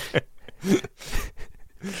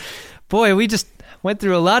 Boy, we just went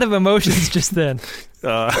through a lot of emotions just then.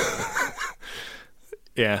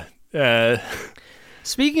 Yeah.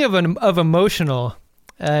 Speaking of emotional,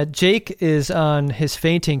 Jake is on his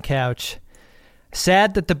fainting couch,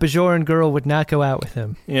 sad that the Bajoran girl would not go out with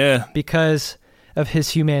him. Yeah. Because of his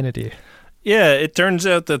humanity. Yeah, it turns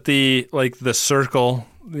out that the Circle,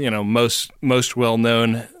 most well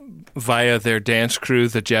known via their dance crew,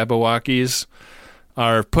 the Jabberwockies,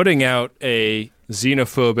 are putting out a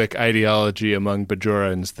xenophobic ideology among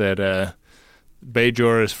Bajorans that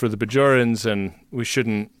Bajor is for the Bajorans and we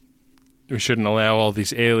shouldn't allow all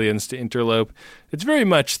these aliens to interlope. It's very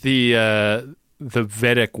much the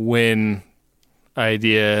Vedic Win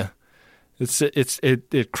idea.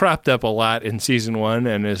 It cropped up a lot in season 1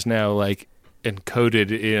 and is now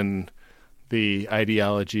encoded in the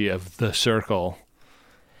ideology of the Circle.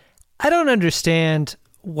 I don't understand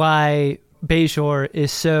why Bajor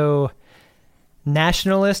is so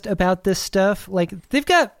nationalist about this stuff. They've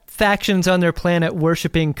got factions on their planet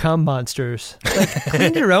worshiping cum monsters.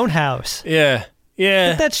 Clean your own house. Yeah.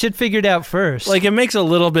 Get that shit figured out first. It makes a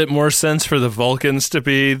little bit more sense for the Vulcans to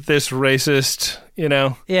be this racist,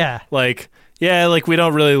 Yeah. We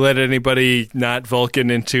don't really let anybody not Vulcan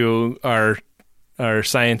into our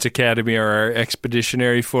science academy or our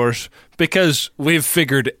expeditionary force because we've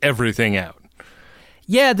figured everything out.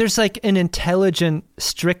 Yeah, there's an intelligent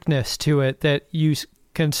strictness to it that you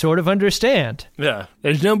can sort of understand. Yeah.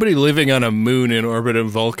 There's nobody living on a moon in orbit of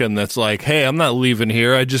Vulcan that's like, hey, I'm not leaving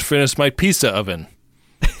here. I just finished my pizza oven.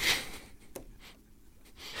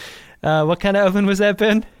 What kind of oven was that,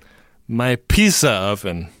 Ben? My pizza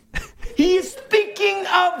oven. He is thinking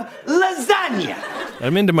of lasagna.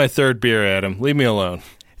 I'm into my third beer, Adam. Leave me alone.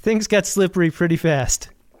 Things got slippery pretty fast.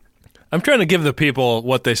 I'm trying to give the people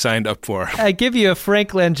what they signed up for. I give you a Frank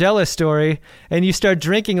Langella story, and you start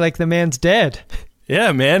drinking like the man's dead.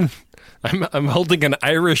 Yeah, man. I'm holding an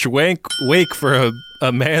Irish wake for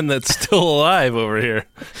a man that's still alive over here.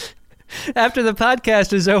 After the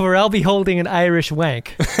podcast is over, I'll be holding an Irish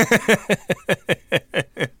wank.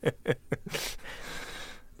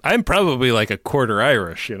 I'm probably a quarter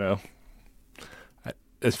Irish,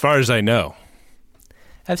 as far as I know.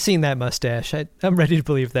 I've seen that mustache. I'm ready to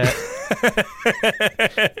believe that.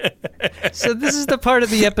 So this is the part of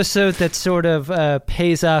the episode that sort of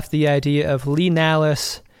pays off the idea of Lee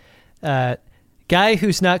Nallis, guy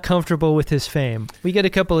who's not comfortable with his fame. We get a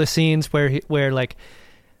couple of scenes where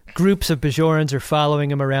groups of Bajorans are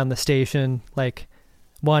following him around the station,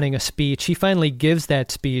 wanting a speech. He finally gives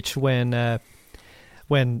that speech when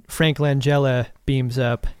Frank Langella beams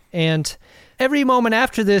up, and every moment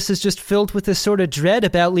after this is just filled with this sort of dread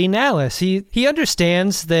about Lee Nallis. He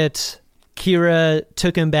understands that Kira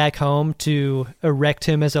took him back home to erect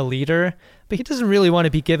him as a leader, but he doesn't really want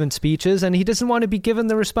to be given speeches, and he doesn't want to be given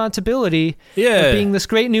the responsibility of being this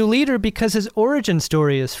great new leader because his origin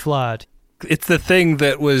story is flawed. It's the thing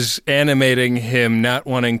that was animating him not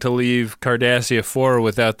wanting to leave Cardassia 4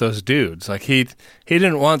 without those dudes. He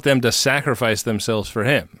didn't want them to sacrifice themselves for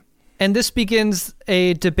him. And this begins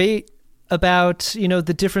a debate about,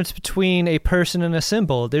 the difference between a person and a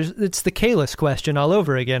symbol. It's the Kalis question all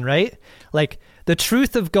over again, right? Like, the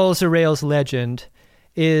truth of Gul Zarail's legend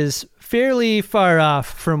is fairly far off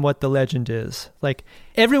from what the legend is. Like,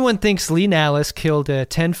 everyone thinks Lee Nalis killed a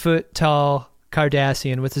 10-foot-tall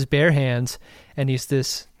Cardassian with his bare hands, and he's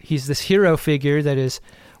this hero figure that is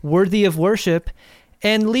worthy of worship.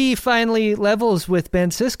 And Lee finally levels with Ben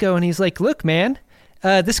Sisko, and he's like, look, man,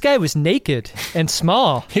 this guy was naked and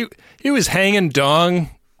small. He was hanging dong,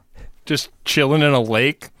 just chilling in a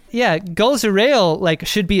lake. Yeah, Gul Zarail,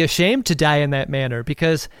 should be ashamed to die in that manner,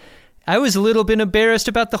 because I was a little bit embarrassed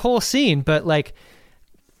about the whole scene, but,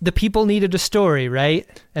 the people needed a story, right?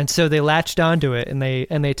 And so they latched onto it, and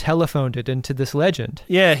they telephoned it into this legend.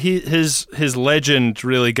 Yeah, his legend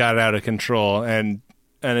really got out of control, and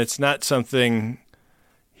it's not something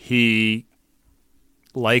he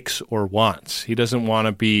likes or wants. He doesn't want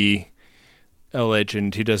to be a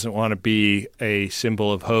legend. He doesn't want to be a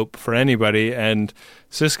symbol of hope for anybody. And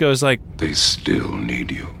Sisko's like, they still need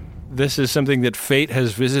you. This is something that fate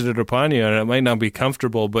has visited upon you, and it might not be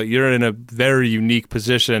comfortable, but you're in a very unique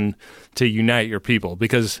position to unite your people,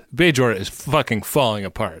 because Bajor is fucking falling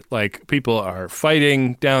apart. People are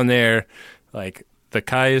fighting down there. The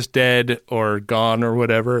Kai is dead or gone or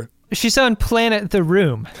whatever. She's on planet The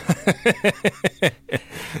Room.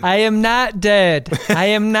 I am not dead. I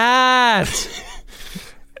am not.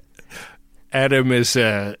 Adam is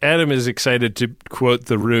excited to quote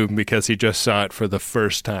The Room because he just saw it for the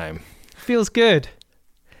first time. Feels good.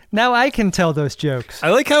 Now I can tell those jokes.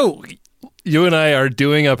 I like how you and I are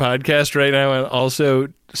doing a podcast right now and also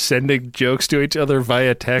sending jokes to each other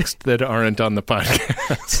via text that aren't on the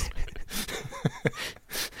podcast.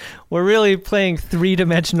 We're really playing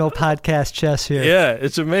three-dimensional podcast chess here. Yeah,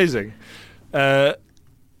 it's amazing. When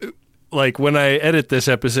I edit this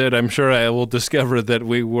episode, I'm sure I will discover that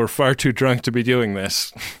we were far too drunk to be doing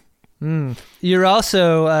this. You're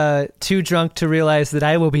also too drunk to realize that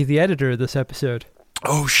I will be the editor of this episode.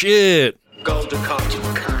 Oh, shit. Golden cotton.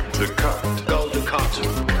 Golden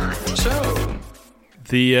cotton. So,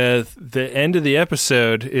 the end of the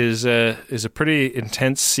episode is a pretty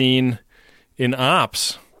intense scene in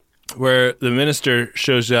Ops, where the minister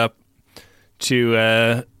shows up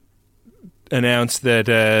to announce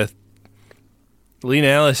that Lee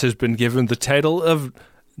Nalis has been given the title of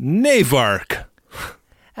Navark.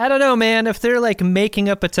 I don't know, man. If they're making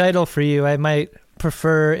up a title for you, I might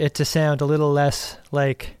prefer it to sound a little less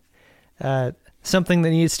like something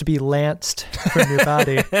that needs to be lanced from your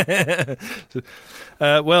body.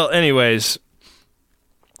 Well, anyways,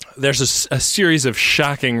 there's a series of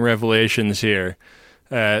shocking revelations here.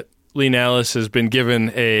 Lee Nalis has been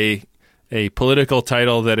given a political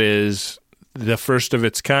title that is the first of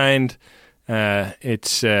its kind.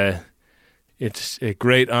 It's a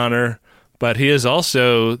great honor, but he is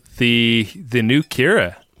also the new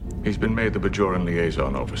Kira. He's been made the Bajoran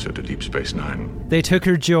liaison officer to Deep Space Nine. They took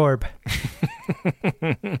her Jorb.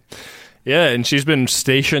 Yeah, and she's been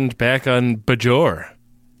stationed back on Bajor.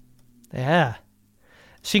 Yeah.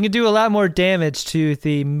 She can do a lot more damage to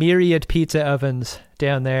the myriad pizza ovens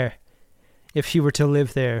down there if she were to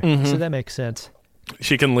live there. Mm-hmm. So that makes sense.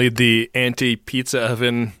 She can lead the anti-pizza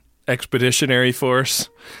oven expeditionary force.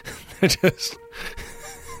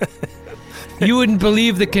 You wouldn't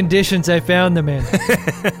believe the conditions I found them in.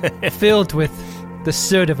 Filled with the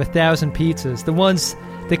soot of 1,000 pizzas. The ones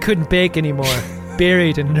they couldn't bake anymore.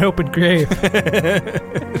 Buried in an open grave.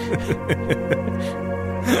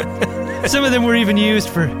 Some of them were even used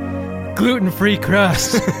for gluten-free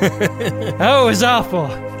crust. Oh, it was awful.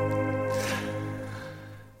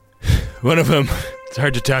 One of them, it's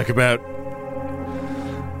hard to talk about.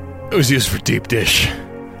 It was used for deep dish.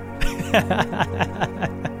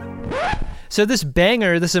 So this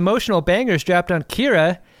banger, this emotional banger is dropped on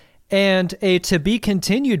Kira, and a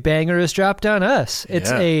to-be-continued banger is dropped on us.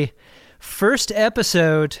 It's a first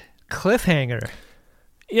episode cliffhanger.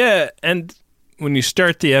 Yeah, and when you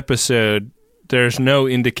start the episode, there's no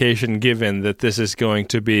indication given that this is going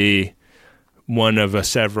to be one of a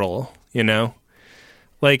several, you know?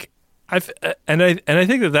 I think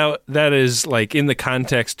that is in the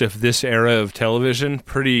context of this era of television,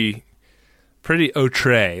 pretty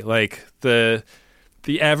outre.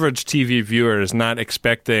 The average TV viewer is not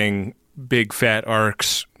expecting big fat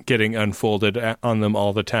arcs getting unfolded on them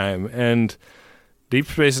all the time, and Deep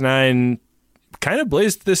Space Nine kind of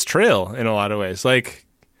blazed this trail in a lot of ways. I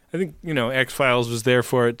think X-Files was there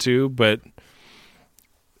for it too, but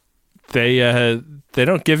they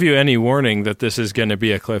don't give you any warning that this is going to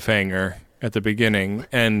be a cliffhanger at the beginning,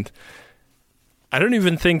 and I don't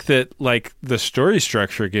even think that the story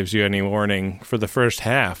structure gives you any warning for the first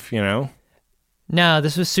half, you know? No,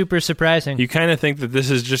 this was super surprising. You kind of think that this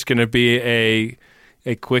is just going to be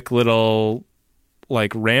a quick little,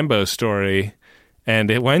 like, Rambo story,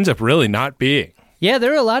 and it winds up really not being. Yeah,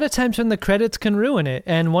 there are a lot of times when the credits can ruin it,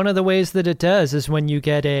 and one of the ways that it does is when you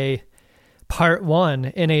get a part 1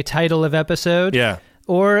 in a title of episode. Yeah.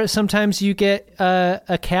 Or sometimes you get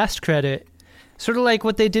a cast credit, sort of like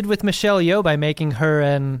what they did with Michelle Yeoh by making her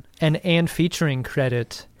an and featuring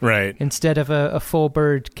credit. Right. Instead of a full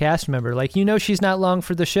bird cast member. Like, you know she's not long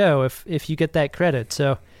for the show if you get that credit.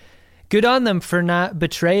 So good on them for not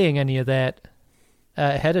betraying any of that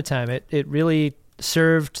ahead of time. It really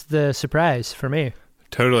served the surprise for me.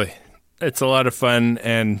 Totally. It's a lot of fun,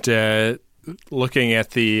 and looking at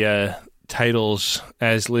the titles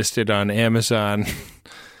as listed on Amazon,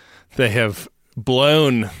 they have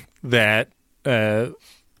blown that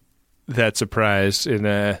surprise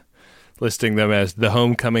in listing them as The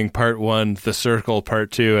Homecoming Part 1, The Circle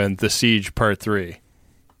Part 2, and The Siege Part 3.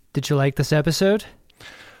 Did you like this episode?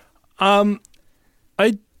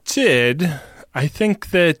 I did. I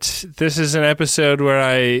think that this is an episode where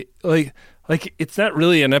I like it's not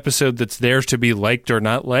really an episode that's there to be liked or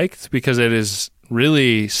not liked, because it is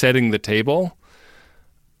really setting the table.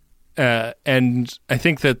 And I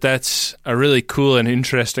think that that's a really cool and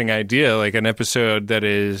interesting idea, like an episode that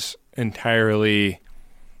is entirely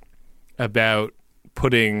about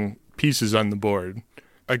putting pieces on the board.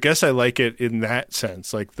 I guess I like it in that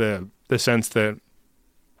sense, like the sense that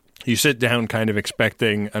you sit down kind of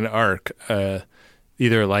expecting an arc,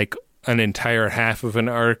 either like an entire half of an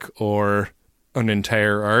arc or an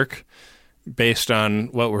entire arc based on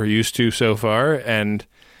what we're used to so far. And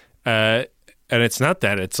it's not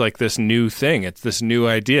that. It's like this new thing. It's this new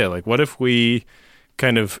idea. Like, what if we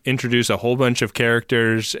kind of introduce a whole bunch of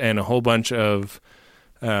characters and a whole bunch of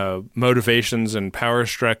motivations and power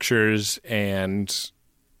structures and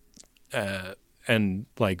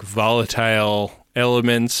like volatile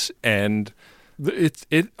elements, and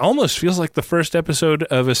it almost feels like the first episode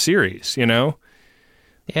of a series, you know?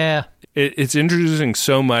 Yeah. It's introducing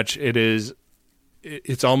so much.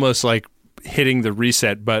 It's almost like hitting the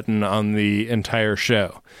reset button on the entire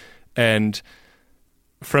show. And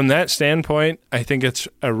from that standpoint, I think it's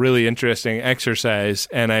a really interesting exercise,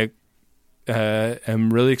 and I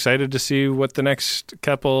am really excited to see what the next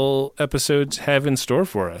couple episodes have in store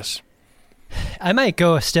for us. I might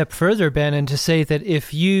go a step further, Ben, and to say that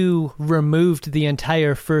if you removed the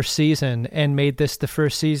entire first season and made this the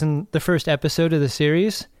first episode of the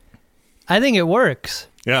series, I think it works.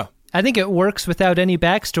 Yeah. I think it works without any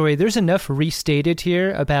backstory. There's enough restated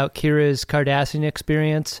here about Kira's Cardassian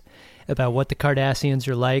experience, about what the Cardassians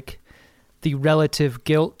are like, the relative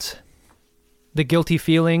guilt, the guilty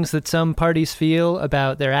feelings that some parties feel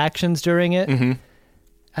about their actions during it. Mm-hmm.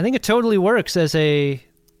 I think it totally works as a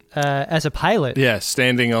pilot. Yeah,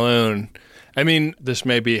 standing alone. I mean, this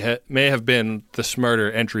may have been the smarter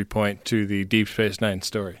entry point to the Deep Space Nine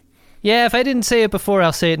story. Yeah, if I didn't say it before,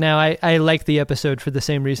 I'll say it now. I like the episode for the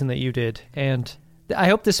same reason that you did. And I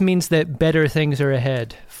hope this means that better things are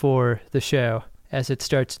ahead for the show as it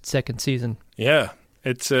starts its second season. Yeah,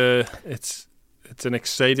 it's an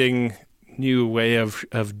exciting new way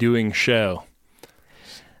of doing show.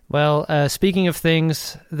 Well, speaking of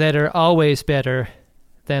things that are always better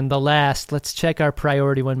than the last, let's check our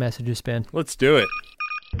Priority 1 messages, Ben. Let's do it.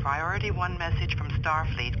 Priority 1 message from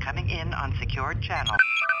Starfleet coming in on secured channel.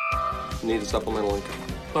 Need a supplemental income.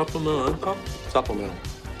 Supplemental income? Supplemental.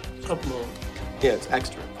 Supplemental. Yeah, it's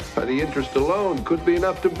extra. The interest alone could be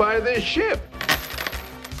enough to buy this ship.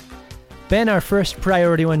 Ben, our first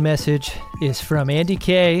Priority 1 message is from Andy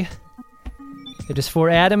K. It is for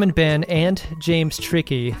Adam and Ben and James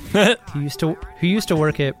Tricky, who used to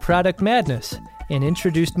work at Product Madness and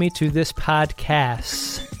introduced me to this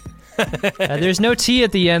podcast. There's no T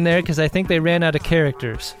at the end there because I think they ran out of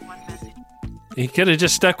characters. You could have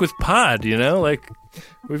just stuck with pod, you know? Like,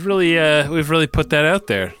 we've really put that out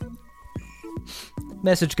there.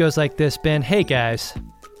 Message goes like this, Ben. Hey, guys.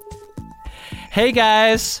 Hey,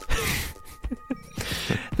 guys.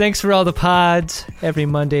 Thanks for all the pods every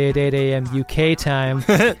Monday at 8 a.m. UK time.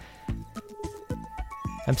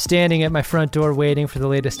 I'm standing at my front door waiting for the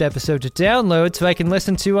latest episode to download so I can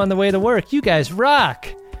listen to on the way to work. You guys rock.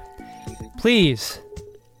 Please,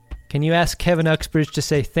 can you ask Kevin Uxbridge to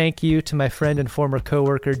say thank you to my friend and former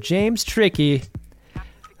coworker James Tricky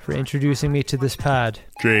for introducing me to this pod?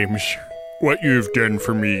 James, what you've done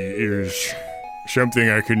for me is something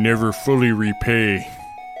I can never fully repay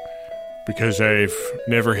because I've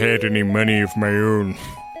never had any money of my own.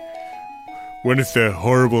 One of the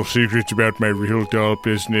horrible secrets about my real doll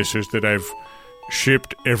business is that I've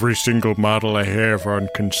shipped every single model I have on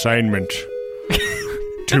consignment.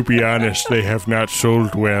 To be honest, they have not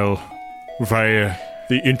sold well via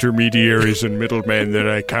the intermediaries and middlemen that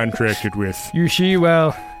I contracted with. You see,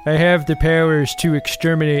 well, I have the powers to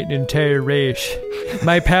exterminate an entire race.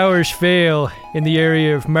 My powers fail in the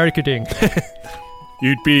area of marketing.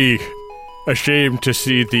 You'd be ashamed to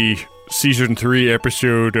see the Season 3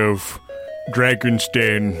 episode of Dragon's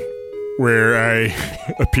Den where I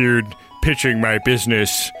appeared pitching my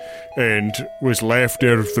business and was laughed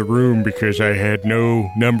out of the room because I had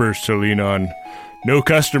no numbers to lean on. No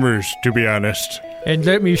customers, to be honest. And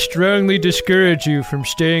let me strongly discourage you from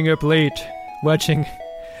staying up late watching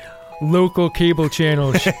local cable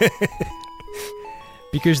channels.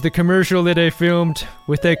 Because the commercial that I filmed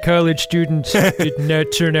with that college student did not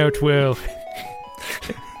turn out well.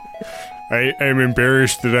 I'm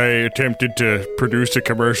embarrassed that I attempted to produce a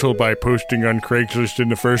commercial by posting on Craigslist in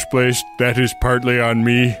the first place. That is partly on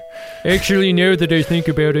me. Actually, now that I think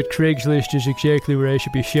about it, Craigslist is exactly where I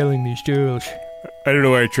should be selling these dolls. I don't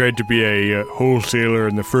know why I tried to be a wholesaler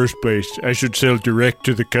in the first place. I should sell direct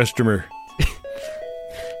to the customer.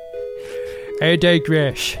 I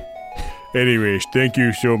digress. Anyways, thank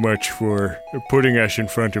you so much for putting us in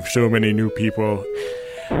front of so many new people.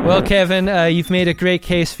 Well, Kevin, you've made a great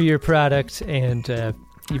case for your product, and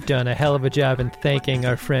you've done a hell of a job in thanking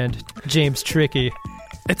our friend James Tricky.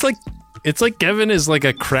 It's like Kevin is like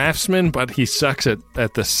a craftsman, but he sucks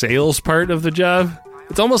at the sales part of the job.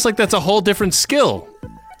 It's almost like that's a whole different skill.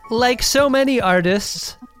 Like so many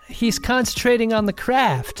artists, he's concentrating on the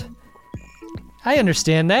craft. I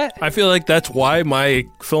understand that. I feel like that's why my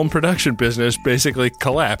film production business basically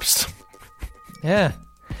collapsed. Yeah.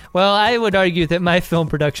 Well, I would argue that my film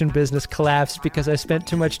production business collapsed because I spent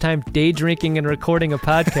too much time day drinking and recording a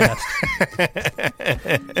podcast.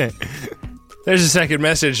 There's a second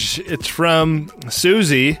message. It's from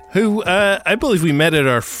Susie, who I believe we met at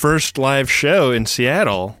our first live show in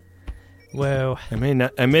Seattle. Whoa. I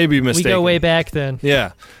may be mistaken. We go way back then.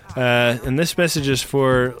 Yeah. And this message is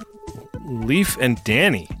for Leaf and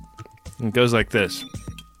Danny. It goes like this.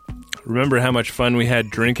 Remember how much fun we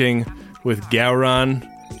had drinking with Bajoran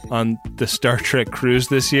on the Star Trek cruise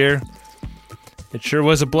this year? It sure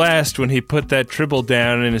was a blast when he put that tribble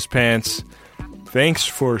down in his pants. Thanks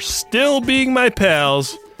for still being my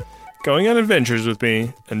pals, going on adventures with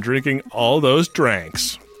me, and drinking all those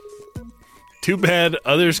drinks. Too bad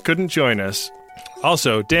others couldn't join us.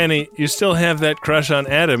 Also, Danny, you still have that crush on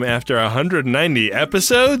Adam after 190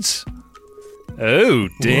 episodes? Oh,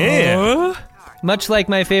 damn. What? Much like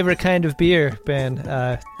my favorite kind of beer, Ben,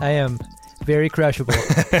 I am very crushable.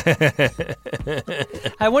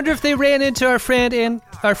 I wonder if they ran into our friend Ann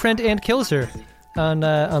Kilser on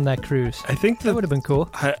that cruise. I think that would have been cool.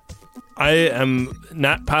 I am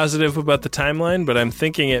not positive about the timeline, but I'm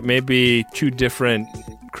thinking it may be two different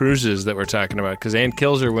cruises that we're talking about, because Ann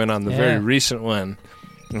Kilser went on the very recent one.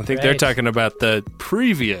 I think they're talking about the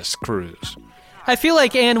previous cruise. I feel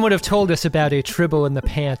like Anne would have told us about a tribble in the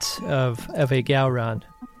pants of a Bajoran.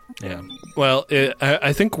 Yeah. Well,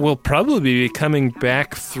 I think we'll probably be coming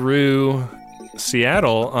back through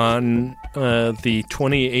Seattle on the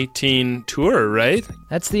 2018 tour, right?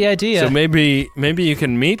 That's the idea. So maybe you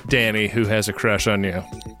can meet Danny, who has a crush on you.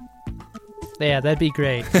 Yeah, that'd be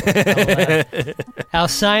great. I'll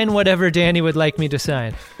sign whatever Danny would like me to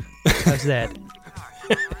sign. How's that?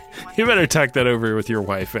 You better talk that over with your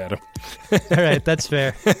wife, Adam. All right, that's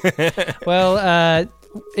fair. Well,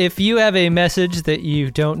 if you have a message that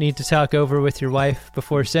you don't need to talk over with your wife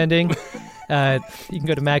before sending, you can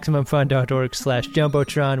go to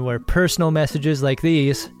MaximumFun.org/Jumbotron, where personal messages like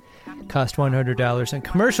these cost $100, and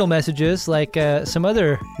commercial messages like some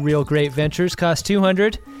other real great ventures cost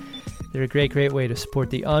 $200. They're a great way to support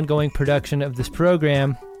the ongoing production of this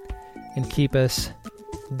program and keep us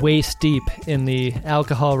waist deep in the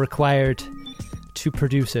alcohol required to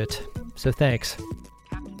produce it. So thanks.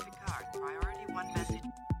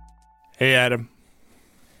 Hey, Adam.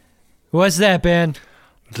 What's that, Ben?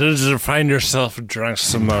 Did you find yourself drunk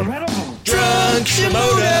some more? Drunk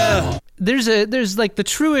Shimoda! There's like the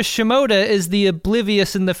truest Shimoda is the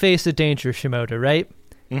oblivious in the face of danger Shimoda, right?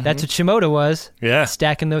 Mm-hmm. That's what Shimoda was. Yeah.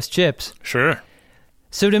 Stacking those chips. Sure.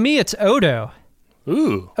 So to me, it's Odo.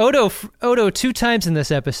 Ooh. Odo 2 times in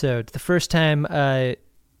this episode. The first time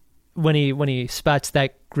when he spots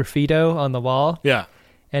that graffito on the wall. Yeah.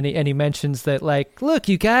 And he mentions that, like, look,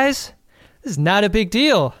 you guys, this is not a big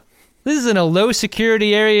deal. This is in a low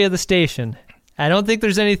security area of the station. I don't think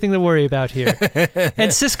there's anything to worry about here.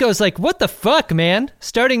 And Cisco's like, what the fuck, man?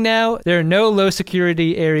 Starting now, there are no low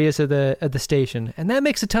security areas of the station. And that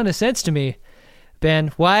makes a ton of sense to me.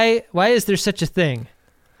 Ben, why is there such a thing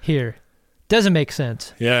here? Doesn't make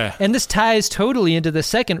sense. Yeah. And this ties totally into the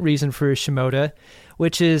second reason for Shimoda,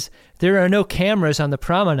 which is there are no cameras on the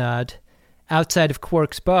promenade outside of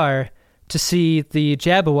Quark's bar to see the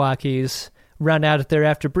Jabberwockies run out there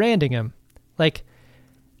after branding him. Like,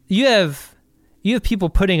 you have people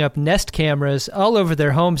putting up Nest cameras all over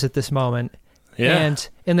their homes at this moment. Yeah. And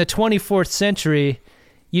in the 24th century,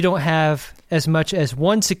 you don't have as much as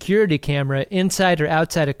one security camera inside or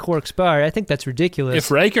outside of Quark's bar. I think that's ridiculous.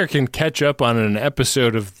 If Riker can catch up on an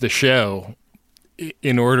episode of the show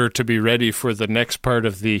in order to be ready for the next part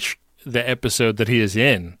of the episode that he is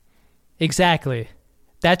in. Exactly.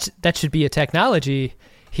 That should be a technology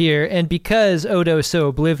here. And because Odo is so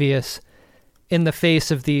oblivious in the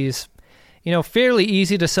face of these, fairly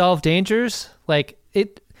easy to solve dangers, like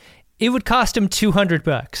it would cost him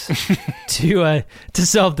 $200 to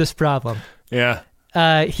solve this problem. Yeah.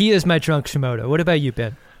 He is my drunk Shimoda. What about you,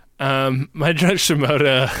 Ben? My drunk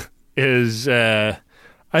Shimoda is I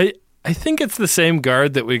think it's the same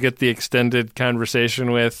guard that we get the extended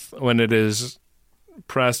conversation with when it is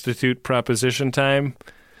prostitute proposition time.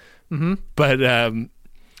 Mm-hmm. But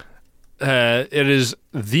it is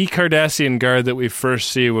the Cardassian guard that we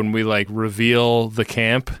first see when we reveal the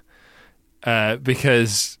camp,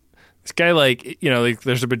 because this guy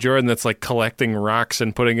there's a Bajoran that's collecting rocks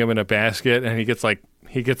and putting them in a basket, and he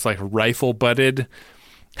gets rifle butted,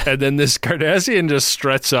 and then this Cardassian just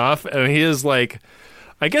struts off, and he is I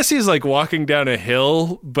guess he's walking down a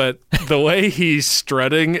hill, but the way he's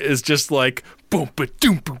strutting is just boom, ba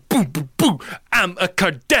doom, boom, boom, boom, boom. I'm a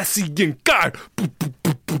Cardassian guard. Boom, boom,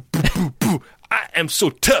 boom, boom, boom, boom, boom. I am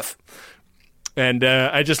so tough. And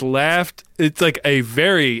I just laughed. It's a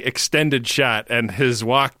very extended shot, and his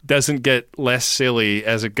walk doesn't get less silly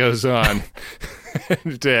as it goes on.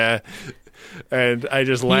 and I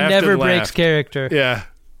just laughed. He never and breaks laughed. character. Yeah.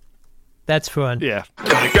 That's fun. Yeah.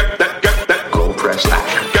 Get that. Gold press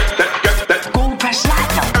action. Get that. Gold press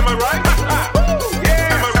platinum. Am I right?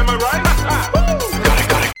 Yeah. Am I right?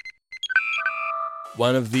 Got it.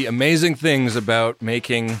 One of the amazing things about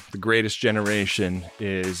making The Greatest Generation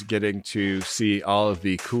is getting to see all of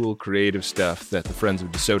the cool creative stuff that the Friends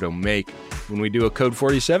of DeSoto make when we do a Code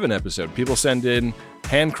 47 episode. People send in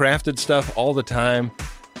handcrafted stuff all the time,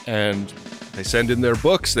 and they send in their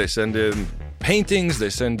books, they send in paintings, they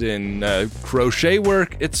send in crochet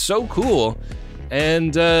work. It's so cool.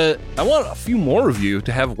 And I want a few more of you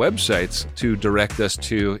to have websites to direct us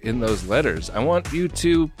to in those letters. I want you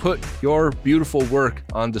to put your beautiful work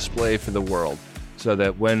on display for the world so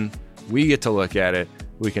that when we get to look at it,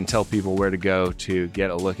 we can tell people where to go to get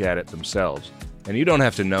a look at it themselves. And you don't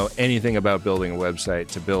have to know anything about building a website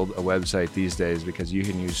to build a website these days, because you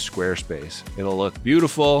can use Squarespace. It'll look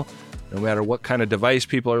beautiful no matter what kind of device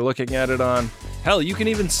people are looking at it on. Hell, you can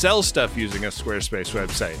even sell stuff using a Squarespace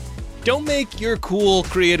website. Don't make your cool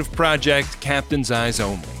creative project Captain's Eyes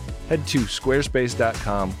only. Head to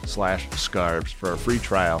squarespace.com/scarves for a free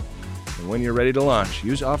trial. And when you're ready to launch,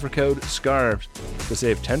 use offer code SCARVES to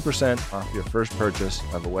save 10% off your first purchase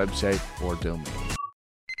of a website or domain.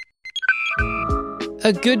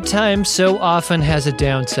 A good time so often has a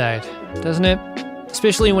downside, doesn't it?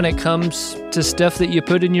 Especially when it comes to stuff that you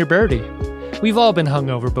put in your birdie. We've all been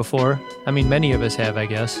hungover before. I mean, many of us have, I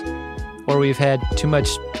guess. Or we've had too much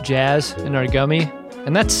jazz in our gummy,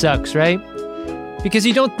 and that sucks, right? Because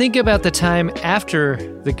you don't think about the time after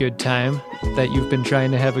the good time that you've been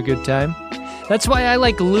trying to have a good time. That's why I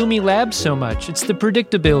like Lumi Labs so much. It's the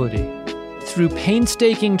predictability. Through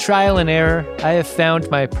painstaking trial and error, I have found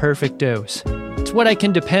my perfect dose. It's what I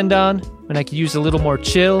can depend on when I could use a little more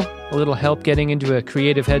chill, a little help getting into a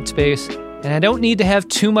creative headspace, and I don't need to have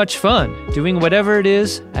too much fun doing whatever it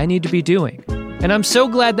is I need to be doing. And I'm so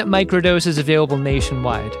glad that Microdose is available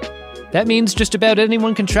nationwide. That means just about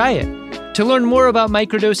anyone can try it. To learn more about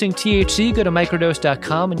microdosing THC, go to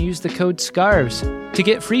microdose.com and use the code SCARVES to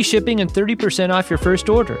get free shipping and 30% off your first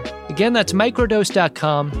order. Again, that's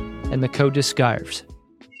microdose.com and the code is SCARVES.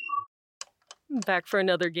 Back for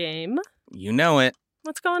another game. You know it.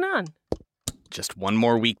 What's going on? Just one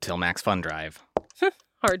more week till Max Fun Drive.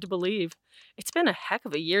 Hard to believe. It's been a heck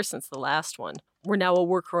of a year since the last one. We're now a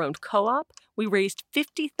worker-owned co-op. We raised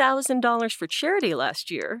 $50,000 for charity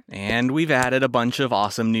last year. And we've added a bunch of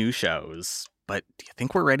awesome new shows. But do you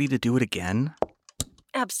think we're ready to do it again?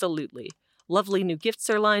 Absolutely. Lovely new gifts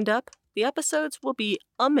are lined up. The episodes will be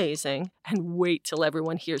amazing. And wait till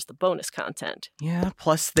everyone hears the bonus content. Yeah,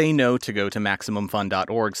 plus they know to go to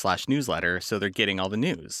MaximumFun.org/newsletter, so they're getting all the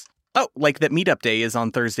news. Oh, like that meetup day is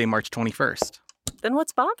on Thursday, March 21st. Then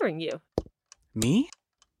what's bothering you? Me?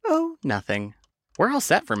 Oh, nothing. We're all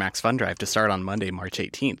set for Max Fun Drive to start on Monday, March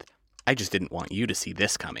 18th. I just didn't want you to see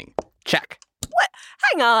this coming. Check. What?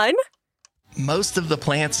 Hang on. Most of the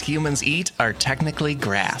plants humans eat are technically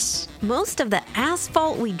grass. Most of the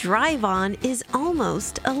asphalt we drive on is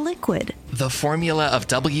almost a liquid. The formula of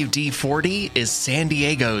WD-40 is San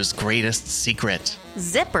Diego's greatest secret.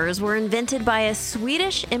 Zippers were invented by a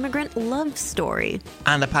Swedish immigrant love story.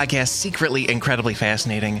 On the podcast Secretly Incredibly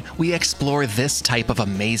Fascinating, we explore this type of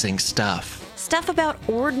amazing stuff. Stuff about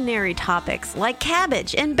ordinary topics like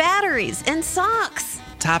cabbage and batteries and socks.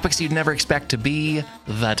 Topics you'd never expect to be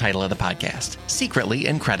the title of the podcast. Secretly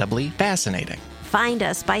Incredibly Fascinating. Find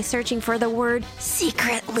us by searching for the word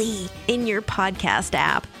secretly in your podcast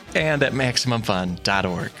app. And at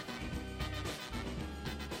MaximumFun.org.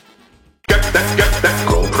 Get that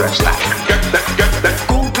gold press platinum. Get that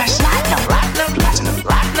gold press platinum.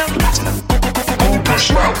 Gold press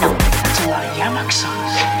platinum. To our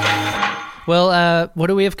Yamaxons. Well, what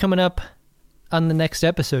do we have coming up on the next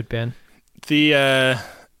episode, Ben? The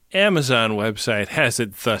Amazon website has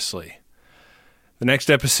it thusly. The next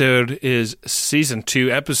episode is Season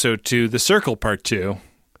 2, Episode 2, The Circle Part 2.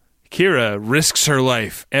 Kira risks her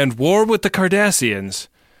life and war with the Cardassians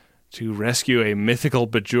to rescue a mythical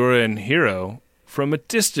Bajoran hero from a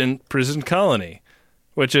distant prison colony,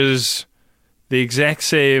 which is the exact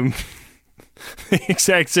same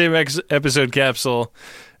episode capsule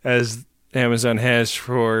as Amazon has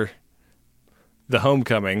for The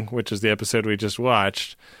Homecoming, which is the episode we just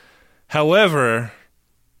watched. However,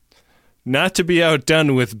 not to be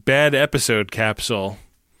outdone with bad episode capsule,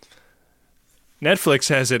 Netflix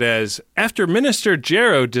has it as, after Minister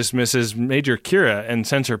Jarrow dismisses Major Kira and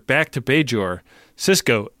sends her back to Bajor,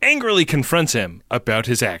 Sisko angrily confronts him about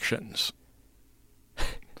his actions.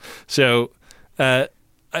 So,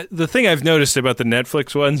 the thing I've noticed about the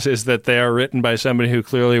Netflix ones is that they are written by somebody who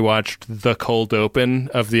clearly watched the cold open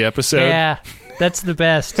of the episode. Yeah, that's the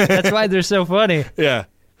best. That's why they're so funny. Yeah.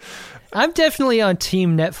 I'm definitely on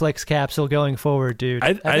Team Netflix capsule going forward, dude.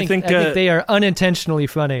 I think they are unintentionally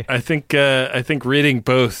funny. I think reading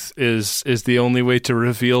both is the only way to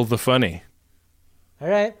reveal the funny. All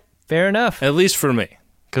right, fair enough. At least for me,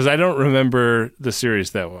 because I don't remember the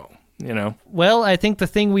series that well. You know. Well, I think the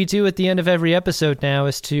thing we do at the end of every episode now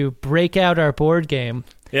is to break out our board game.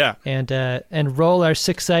 Yeah. And roll our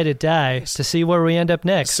 6-sided die to see where we end up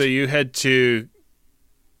next. So you head to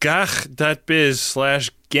gach.biz/game.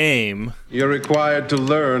 You're required to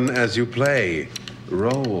learn as you play.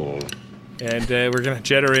 Roll. And we're going to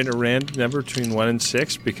generate a random number between 1 and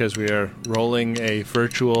 6 because we are rolling a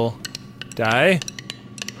virtual die.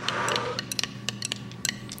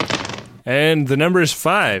 And the number is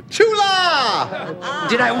 5. Chula!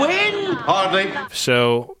 Did I win? Hardly.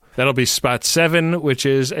 So that'll be spot 7, which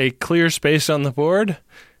is a clear space on the board.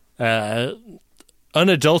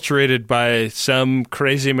 Unadulterated by some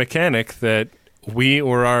crazy mechanic that we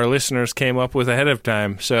or our listeners came up with ahead of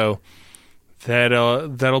time. So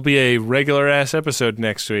that'll be a regular ass episode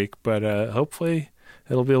next week, but hopefully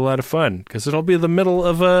it'll be a lot of fun because it'll be the middle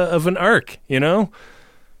of an arc. You know,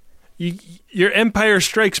 your Empire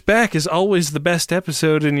Strikes Back is always the best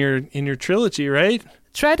episode in your trilogy, right?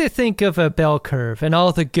 Try to think of a bell curve and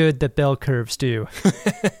all the good that bell curves do.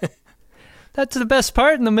 That's the best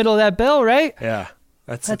part in the middle of that bell, right? Yeah.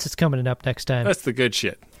 That's what's coming up next time. That's the good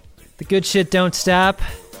shit. The good shit don't stop.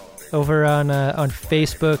 Over on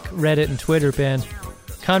Facebook, Reddit, and Twitter, Ben.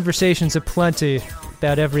 Conversations aplenty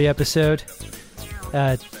about every episode.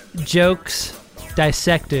 Jokes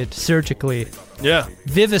dissected surgically. Yeah.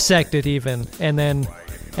 Vivisected even, and then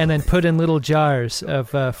put in little jars of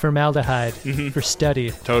formaldehyde for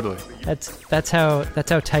study. Totally. That's how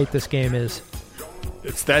tight this game is.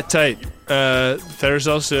 It's that tight. There's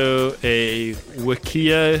also a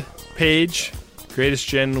Wikia page, Greatest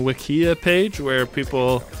Gen Wikia page, where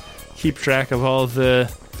people keep track of all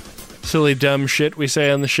the silly, dumb shit we say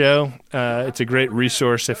on the show. It's a great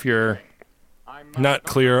resource if you're not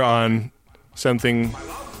clear on something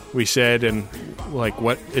we said and like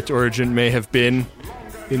what its origin may have been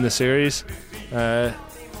in the series.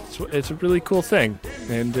 It's a really cool thing.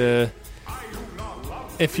 And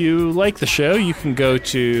if you like the show, you can go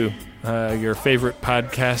to your favorite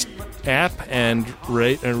podcast app and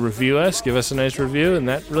rate and review us. Give us a nice review, and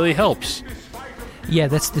that really helps. Yeah,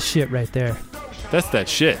 that's the shit right there. That's that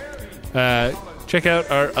shit. Check out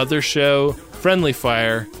our other show, Friendly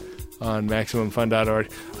Fire, on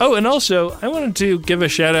MaximumFun.org. Oh, and also, I wanted to give a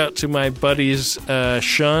shout-out to my buddies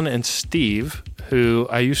Sean and Steve, who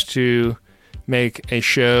I used to make a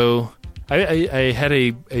show. I had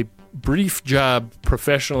a brief job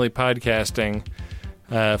professionally podcasting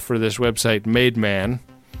for this website, Made Man.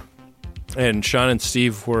 And Sean and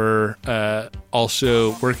Steve were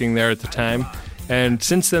also working there at the time. And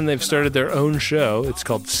since then, they've started their own show. It's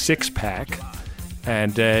called Six Pack.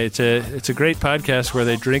 And it's a great podcast where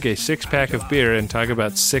they drink a 6-pack of beer and talk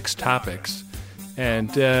about 6 topics.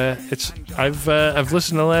 And I've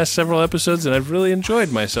listened to the last several episodes, and I've really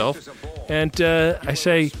enjoyed myself. And I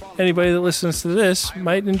say anybody that listens to this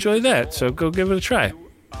might enjoy that, so go give it a try.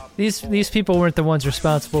 These people weren't the ones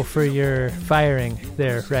responsible for your firing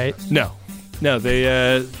there, right? No,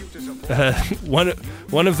 they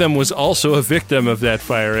one of them was also a victim of that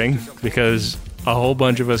firing because a whole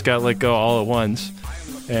bunch of us got let go all at once,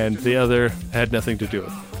 and the other had nothing to do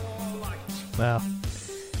with it. Wow.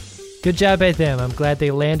 Good job at them. I'm glad they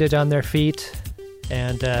landed on their feet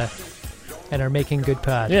and are making good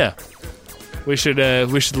pod. Yeah. We should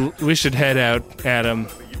head out, Adam.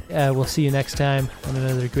 We'll see you next time on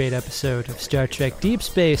another great episode of Star Trek Deep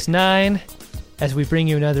Space Nine, as we bring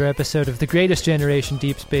you another episode of the greatest generation,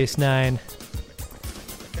 Deep Space Nine,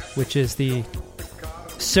 which is the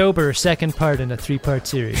sober second part in a 3-part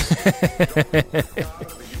series.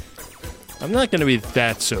 I'm not going to be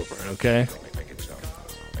that sober, okay?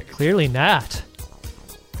 Clearly not.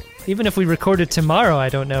 Even if we recorded tomorrow, I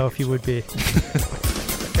don't know if you would be.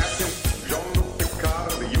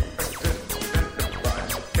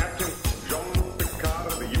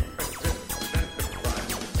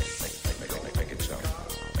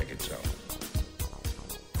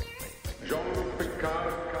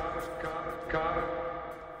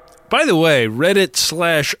 By the way,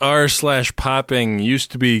 Reddit/r/popping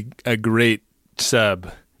used to be a great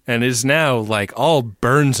sub and is now like all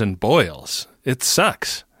burns and boils. It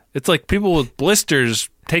sucks. It's like people with blisters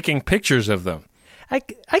taking pictures of them. I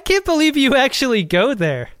can't believe you actually go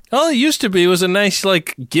there. All it used to be was a nice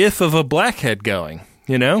like gif of a blackhead going,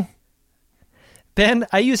 you know? Ben,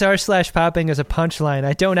 I use r/popping as a punchline.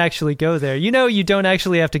 I don't actually go there. You know you don't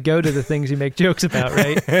actually have to go to the things you make jokes about,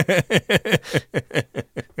 right?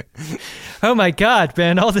 Oh my God,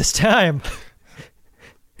 Ben, all this time.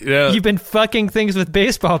 Yeah. You've been fucking things with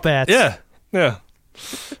baseball bats. Yeah.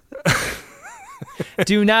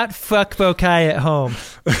 Do not fuck Bokai at home,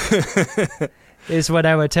 is what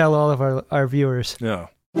I would tell all of our viewers. Yeah.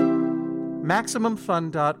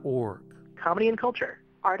 MaximumFun.org. Comedy and culture.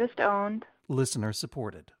 Artist owned. Listener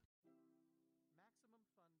supported.